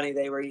money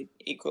they were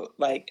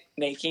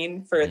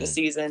making for the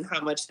season,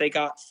 how much they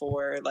got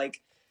for the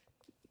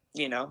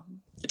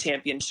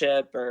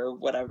championship or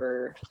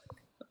whatever,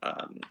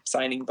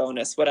 signing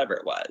bonus, whatever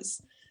it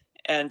was,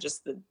 and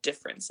just the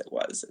difference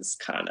is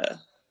kind of,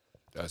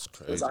 that's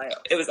crazy.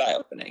 It was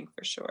eye-opening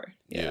for sure.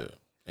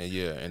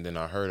 And then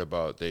I heard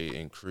about they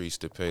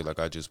increased the pay. Like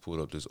I just pulled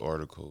up this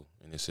article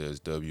and it says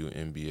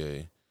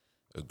WNBA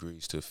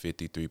agrees to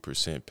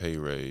 53% pay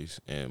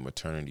raise and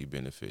maternity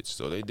benefits.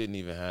 So they didn't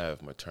even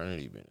have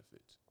maternity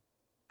benefits.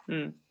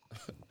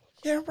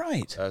 Yeah,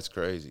 right. That's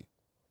crazy.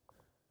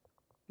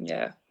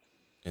 Yeah.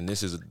 And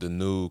this is the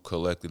new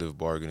collective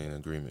bargaining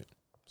agreement.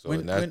 So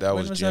that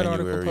was that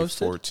January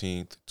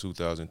 14th,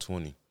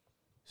 2020.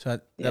 So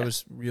that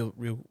was real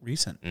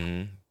recent.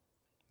 Mm-hmm.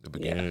 The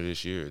beginning of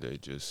this year, they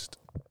just...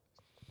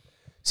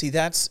 See,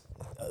 that's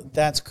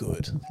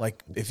good.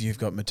 Like, if you've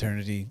got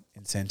maternity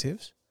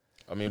incentives.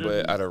 I mean,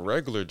 but at a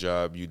regular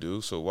job, you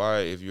do. So why,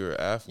 if you're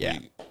an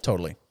athlete... Yeah,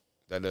 totally.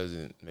 That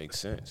doesn't make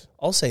sense.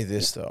 I'll say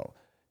this, though.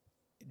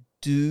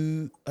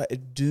 Do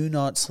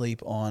not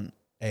sleep on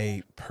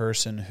a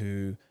person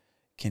who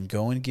can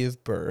go and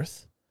give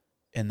birth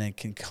and then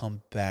can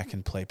come back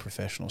and play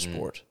professional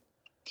sport.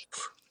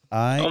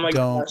 I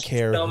don't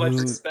care so who.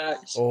 Much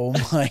respect. Oh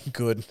my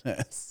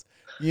goodness!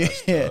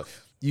 Yeah,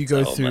 you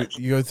go through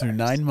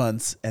 9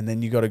 months, and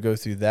then you got to go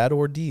through that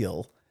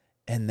ordeal,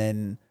 and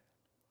then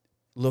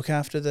look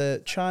after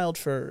the child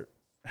for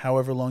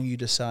however long you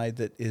decide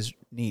that is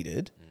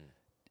needed,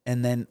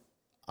 and then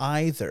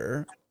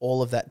either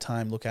all of that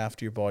time look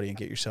after your body and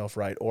get yourself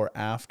right, or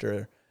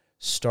after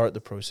start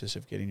the process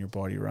of getting your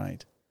body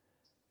right,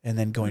 and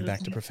then going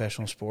back to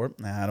professional sport.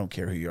 Nah, I don't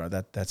care who you are.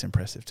 That's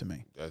impressive to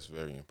me. That's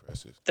very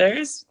impressive.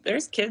 There's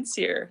kids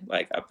here,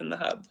 like up in the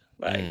hub.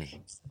 Like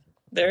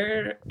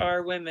there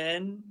are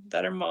women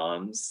that are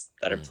moms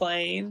that are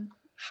playing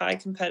high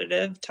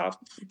competitive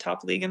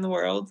top league in the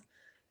world,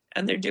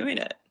 and they're doing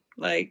it.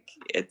 Like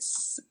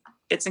it's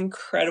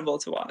incredible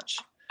to watch.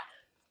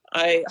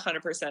 I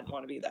 100%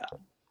 want to be that.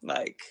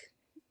 Like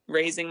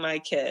raising my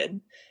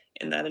kid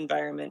in that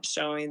environment,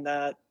 showing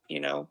that, you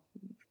know,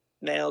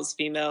 males,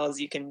 females,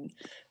 you can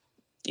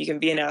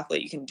be an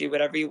athlete, you can do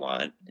whatever you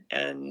want,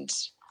 and,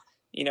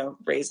 you know,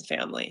 raise a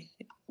family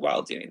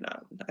while doing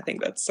that. I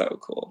think that's so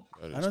cool.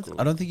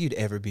 I don't think you'd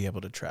ever be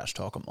able to trash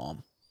talk a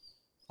mom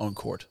on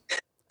court.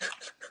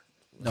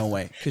 No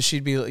way. Because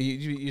she'd be,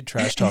 you'd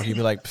trash talk, you'd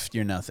be like,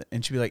 you're nothing.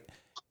 And she'd be like,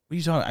 what are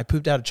you talking? I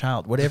pooped out a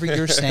child. Whatever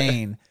you're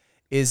saying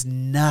is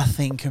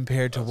nothing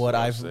compared to what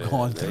I've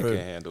gone through. They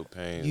can handle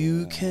pain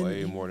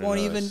way more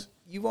than us.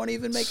 You won't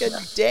even make a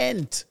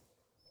dent.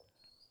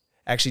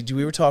 Actually,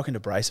 we were talking to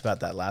Bryce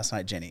about that last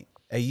night, Jenny.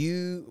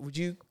 Would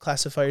you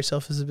classify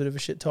yourself as a bit of a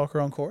shit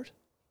talker on court?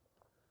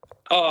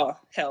 Oh,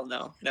 hell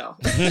no. No.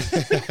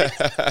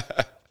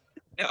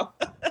 No.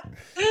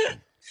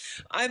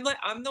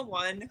 I'm the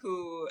one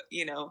who,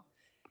 you know,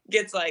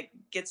 gets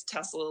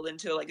tussled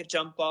into like a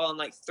jump ball and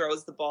like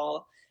throws the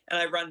ball, and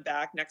I run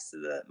back next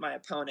to my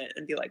opponent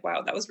and be like,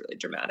 wow, that was really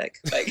dramatic.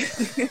 Like,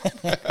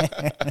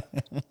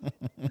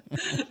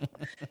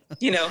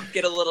 you know,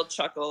 get a little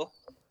chuckle.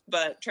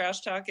 But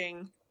trash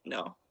talking,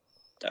 no,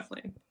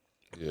 definitely.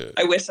 Yeah.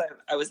 I wish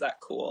I was that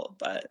cool,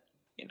 but,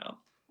 you know,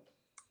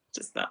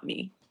 just not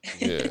me.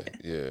 Yeah.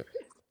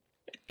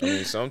 I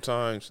mean,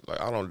 sometimes,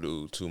 like, I don't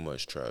do too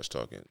much trash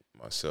talking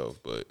myself,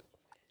 but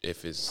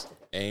if it's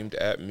aimed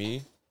at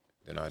me,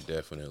 then I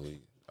definitely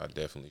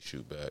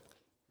shoot back.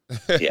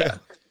 Yeah.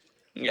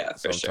 Yeah,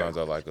 for Sometimes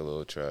I like a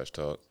little trash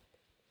talk.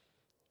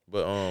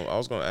 But I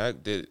was gonna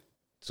ask, did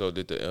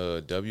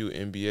the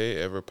WNBA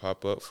ever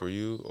pop up for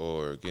you,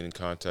 or get in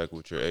contact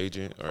with your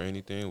agent or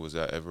anything? Was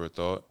that ever a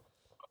thought?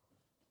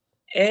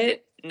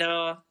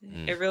 No,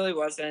 it really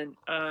wasn't.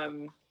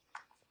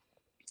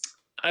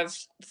 I've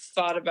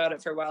thought about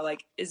it for a while.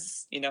 Like,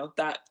 is, you know,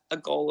 that a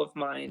goal of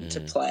mine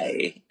to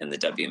play in the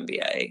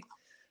WNBA?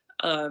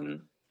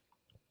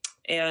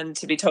 And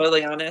to be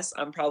totally honest,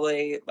 I'm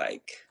probably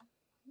like,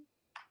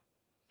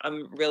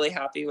 I'm really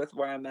happy with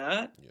where I'm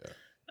at.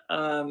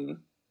 Yeah.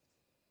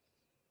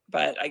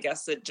 But I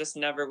guess it just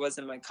never was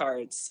in my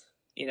cards,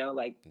 you know,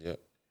 like, yeah.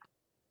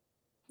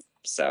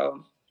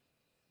 So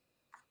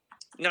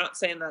not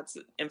saying that's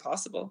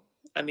impossible.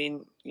 I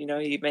mean, you know,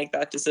 you make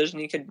that decision,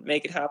 you could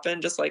make it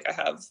happen, just like I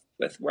have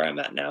with where I'm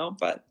at now.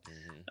 But,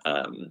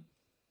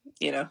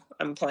 you know,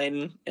 I'm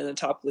playing in the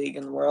top league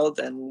in the world,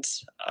 and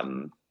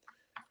I'm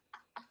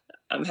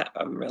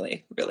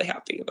really, really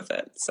happy with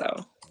it.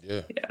 So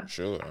yeah,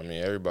 sure. I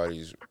mean,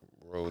 everybody's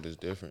road is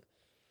different.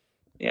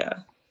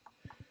 Yeah.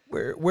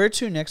 Where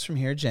to next from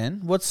here,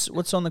 Jen?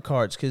 What's on the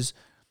cards? Because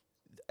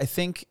I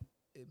think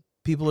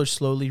people are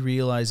slowly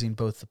realizing,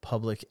 both the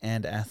public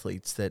and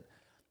athletes, that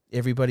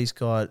everybody's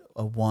got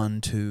a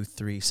 1, 2,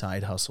 3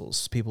 side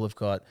hustles. People have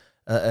got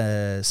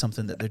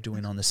something that they're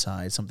doing on the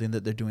side, something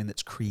that they're doing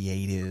that's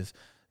creative.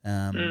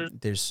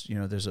 There's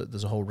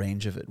a whole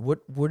range of it.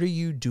 What are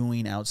you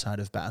doing outside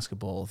of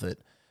basketball that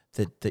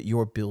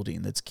you're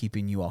building, that's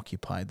keeping you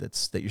occupied,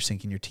 that you're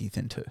sinking your teeth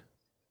into?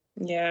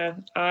 Yeah,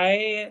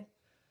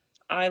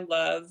 I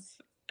love,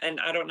 and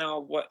I don't know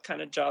what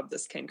kind of job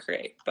this can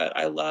create, but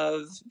I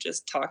love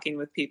just talking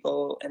with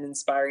people and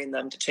inspiring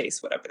them to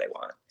chase whatever they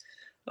want.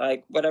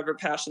 Like, whatever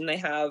passion they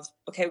have,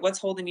 okay, what's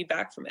holding you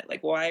back from it?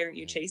 Like, why aren't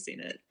you chasing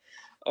it?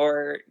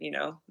 Or, you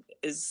know,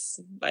 is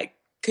like,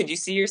 could you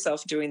see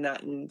yourself doing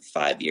that in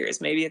 5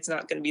 years? Maybe it's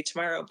not going to be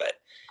tomorrow, but,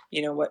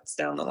 you know, what's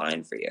down the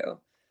line for you?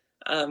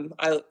 A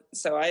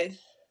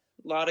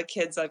lot of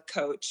kids I've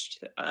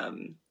coached,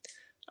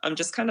 I'm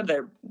just kind of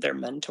their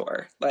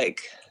mentor.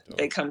 Like,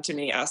 they come to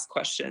me, ask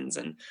questions,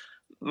 and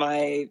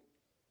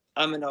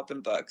I'm an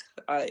open book.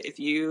 If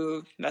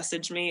you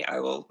message me, I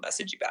will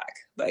message you back.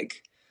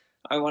 Like,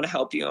 I want to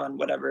help you on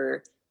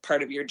whatever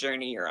part of your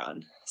journey you're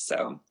on.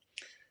 So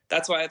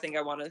that's why I think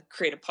I want to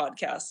create a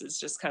podcast, is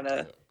just kind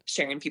of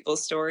sharing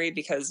people's story,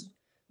 because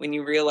when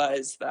you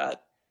realize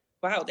that,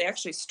 wow, they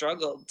actually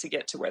struggled to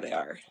get to where they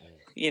are,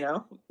 you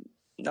know,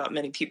 not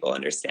many people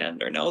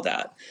understand or know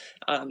that.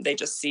 They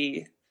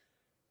see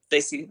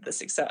the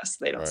success.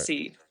 They don't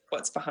see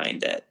what's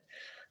behind it.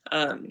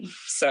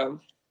 So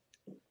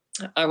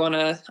I want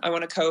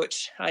to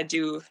coach. I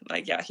do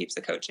heaps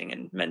of coaching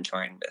and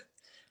mentoring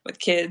with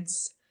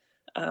kids.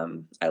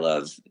 I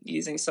love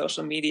using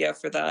social media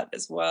for that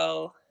as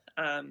well.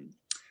 I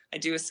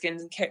do a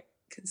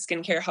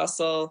skincare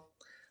hustle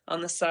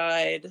on the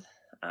side.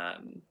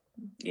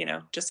 You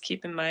know, just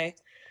keeping my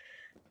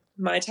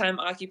time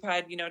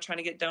occupied, you know, trying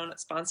to get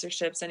donut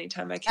sponsorships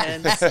anytime I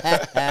can.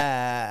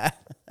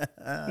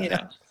 you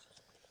know.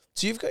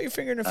 So you've got your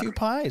finger in a few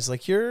pies.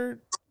 Like you're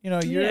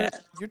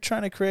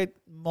trying to create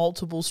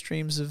multiple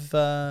streams of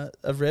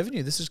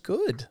revenue. This is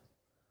good.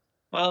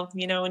 Well,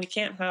 you know, and you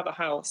can't have a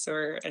house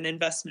or an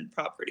investment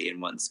property in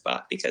one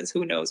spot because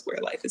who knows where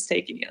life is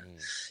taking you.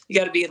 You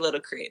got to be a little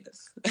creative.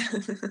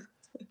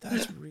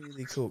 That's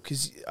really cool.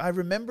 Because I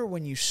remember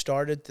when you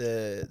started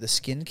the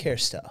skincare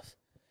stuff.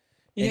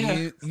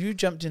 And you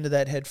jumped into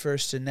that head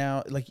first, and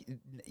now like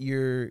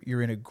you're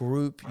in a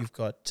group. You've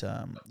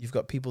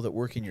got people that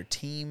work in your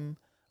team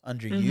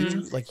under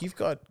you. Like you've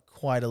got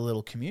quite a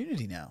little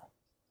community now.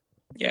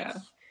 Yeah.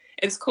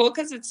 It's cool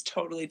because it's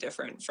totally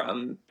different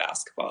from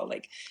basketball.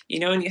 Like, you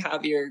know, when you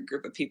have your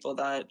group of people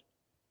that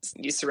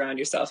you surround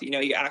yourself, you know,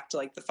 you act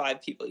like the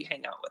 5 people you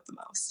hang out with the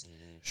most.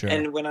 Sure.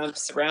 And when I'm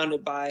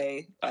surrounded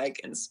by like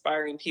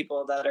inspiring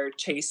people that are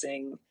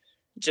chasing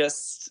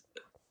just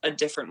a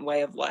different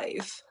way of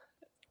life,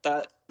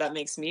 that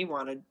makes me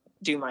want to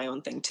do my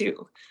own thing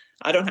too.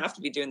 I don't have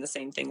to be doing the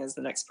same thing as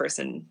the next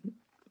person,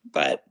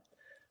 but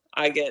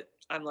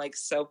I'm like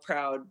so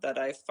proud that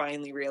I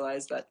finally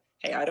realized that,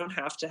 hey, I don't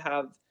have to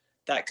have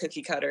that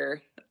cookie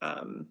cutter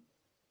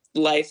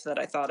life that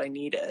I thought I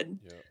needed,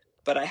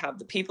 but I have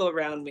the people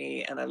around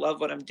me and I love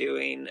what I'm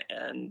doing.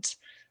 And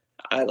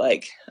I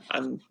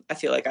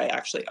feel like I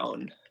actually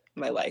own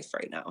my life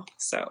right now.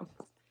 So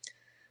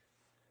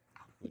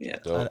yeah,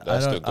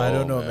 I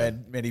don't know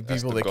many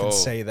people that can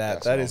say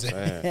that. That is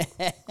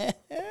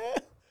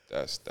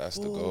that's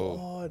the goal.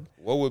 Lord.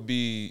 What would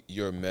be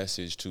your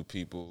message to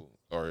people,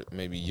 or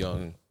maybe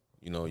young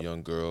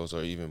girls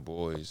or even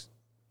boys,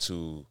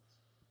 to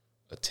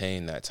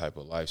attain that type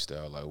of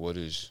lifestyle? Like,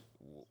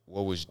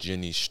 what was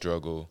Jenny's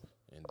struggle,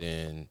 and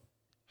then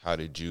how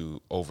did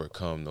you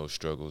overcome those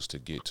struggles to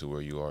get to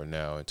where you are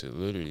now, and to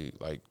literally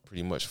like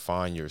pretty much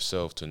find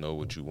yourself to know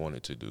what you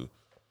wanted to do?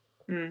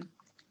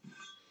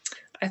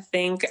 I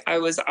think I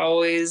was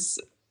always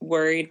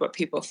worried what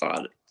people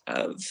thought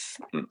of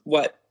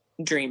what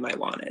dream I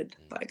wanted.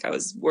 Like, I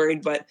was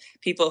worried what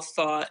people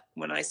thought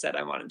when I said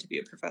I wanted to be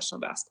a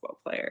professional basketball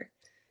player.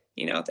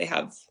 You know, they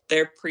have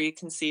their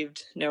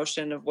preconceived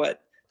notion of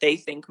what they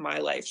think my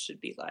life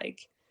should be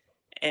like.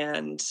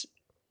 And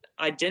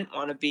I didn't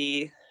want to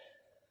be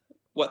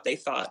what they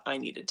thought I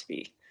needed to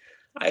be.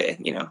 I,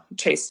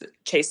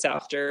 chased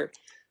after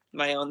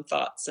my own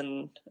thoughts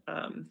and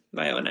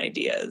my own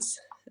ideas.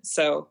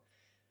 So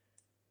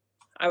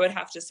I would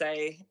have to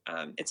say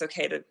it's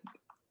okay to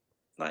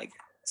like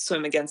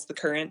swim against the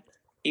current,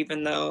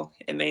 even though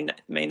it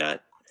may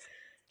not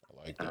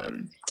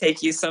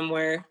take you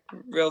somewhere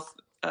real.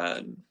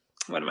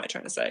 What am I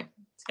trying to say?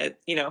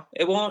 You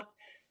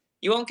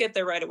won't get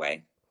there right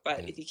away,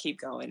 but if you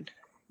keep going,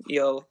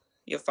 you'll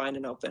find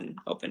an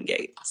open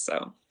gate.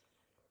 So,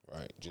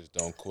 right. Just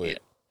don't quit.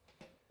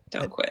 Yeah.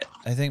 Don't quit.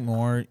 I think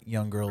more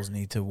young girls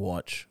need to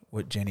watch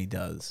what Jenny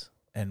does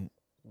and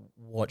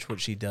watch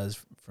what she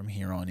does from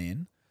here on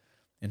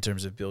in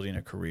terms of building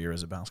a career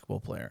as a basketball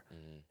player,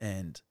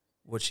 and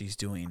what she's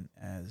doing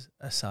as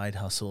a side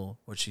hustle,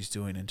 what she's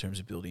doing in terms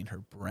of building her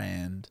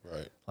brand.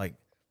 Right. Like,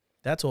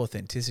 that's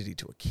authenticity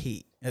to a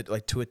T.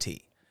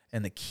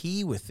 And the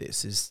key with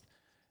this is,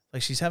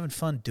 like, she's having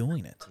fun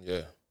doing it.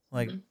 Yeah.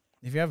 Like,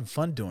 if you're having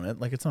fun doing it,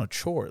 like, it's not a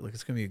chore. Like,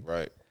 it's going to be...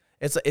 Right.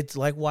 It's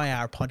like why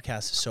our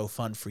podcast is so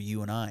fun for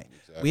you and I.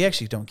 Exactly. We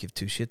actually don't give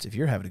two shits if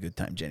you're having a good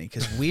time, Jenny,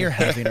 because we're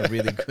having a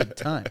really good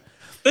time.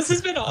 This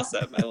has been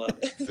awesome. I love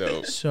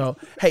it. So,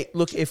 hey,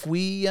 look, if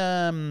we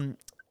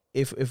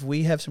if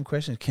we have some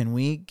questions, can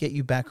we get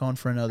you back on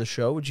for another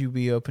show? Would you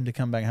be open to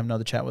come back and have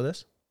another chat with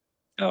us?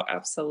 Oh,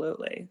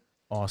 absolutely.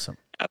 Awesome.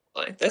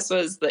 Absolutely. This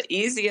was the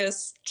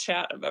easiest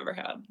chat I've ever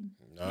had.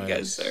 Nice. You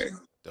guys are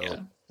dope. Yeah.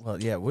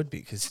 Well, yeah, it would be,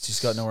 because she's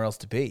got nowhere else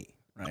to be.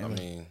 Right? I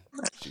mean,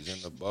 she's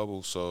in the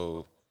bubble,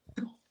 so...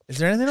 Is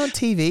there anything on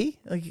TV?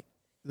 Like,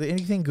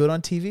 anything good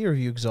on TV, or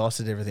have you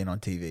exhausted everything on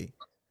TV?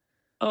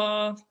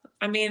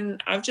 I mean,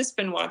 I've just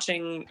been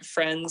watching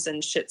Friends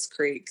and Schitt's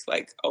Creek,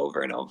 like,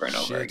 over and over and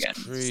over again.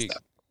 Schitt's Creek. So.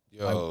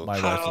 Yo,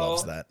 my wife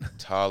loves that.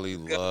 Tolly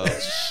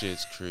loves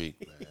Schitt's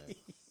Creek, man.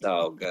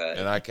 So good.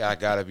 And I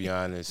gotta be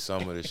honest,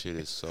 some of the shit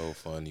is so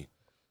funny.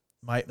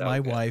 My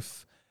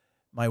wife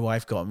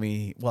got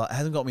me. Well, it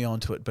hasn't got me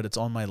onto it, but it's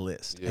on my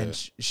list. Yeah. And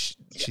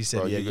she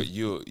said, Bro, "Yeah,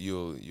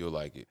 you'll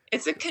like it."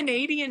 It's a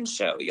Canadian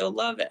show. You'll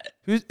love it.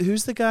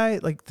 Who's the guy?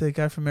 Like the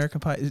guy from American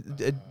Pie?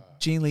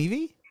 Gene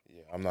Levy?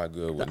 Yeah, I'm not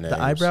good with names.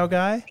 The eyebrow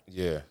guy?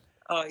 Yeah.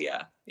 Oh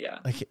yeah.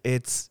 Like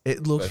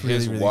it looks but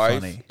really, really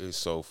wife funny. Is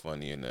so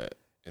funny in that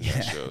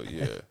show.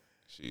 Yeah,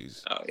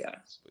 she's. Oh yeah.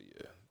 But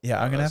yeah. Yeah,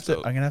 I'm gonna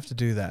have to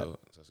do that. So,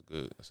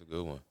 that's a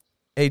good one.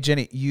 Hey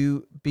Jenny,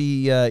 you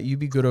be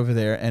good over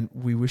there, and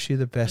we wish you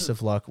the best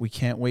of luck. We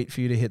can't wait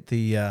for you to hit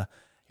the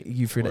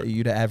you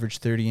to average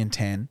 30 and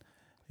 10.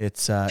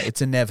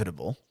 It's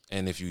inevitable.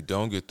 And if you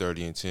don't get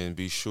 30 and 10,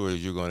 be sure that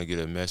you're going to get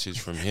a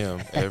message from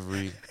him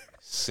every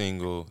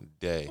single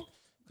day,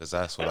 because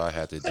that's what I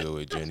had to deal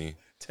with, Jenny.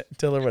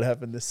 Tell her what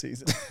happened this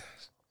season.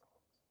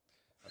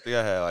 I think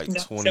I had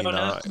like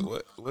 29.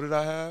 What did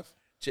I have?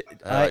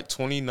 I had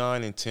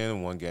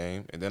 29-10 one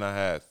game, and then I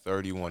had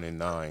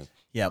 31-9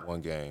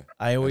 one game.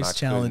 I always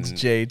challenged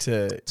Jay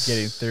to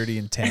getting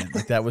 30-10.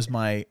 Like that was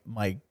my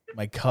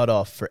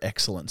cutoff for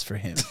excellence for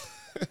him.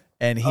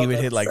 And he would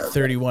hit like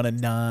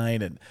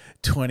 31-9 and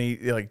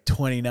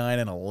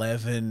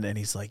 29-11, and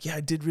he's like, "Yeah,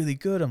 I did really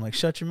good." I'm like,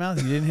 "Shut your mouth!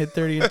 You didn't hit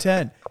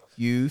 30-10.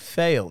 You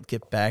failed.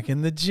 Get back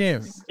in the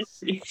gym."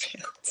 You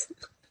failed.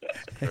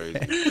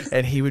 Crazy.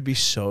 And he would be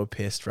so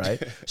pissed, right?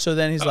 So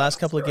then his last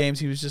couple of games,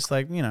 he was just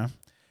like,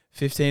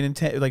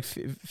 15-10, like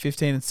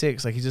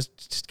 15-6. Like he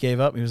just gave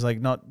up. He was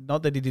like, not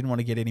that he didn't want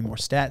to get any more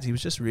stats. He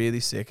was just really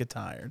sick and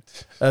tired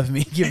of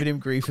me giving him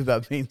grief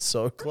about being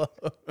so close.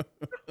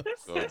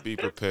 So be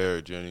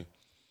prepared, Jenny.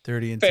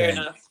 30-10. Fair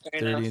enough.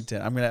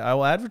 30-10. I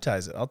will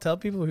advertise it. I'll tell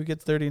people who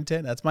gets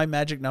 30-10. That's my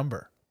magic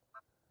number.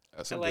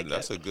 That's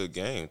a good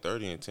game.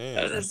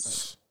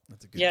 30-10.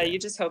 That's a good game. game. You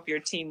just hope your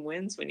team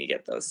wins when you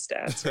get those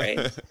stats,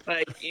 right?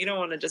 Like you don't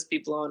want to just be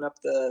blowing up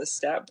the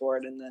stat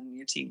board and then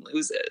your team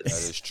loses. That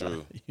is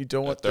true. You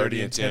don't want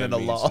 30-10 in a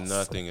loss.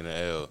 Nothing in the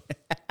L.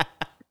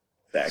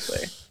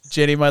 Exactly.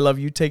 Jenny, my love,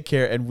 you take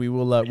care, and we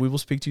will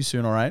speak to you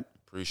soon. All right.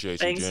 Appreciate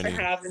Thanks you, Jenny.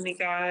 for having me,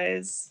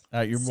 guys.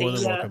 You're more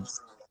than welcome.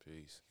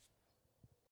 Peace.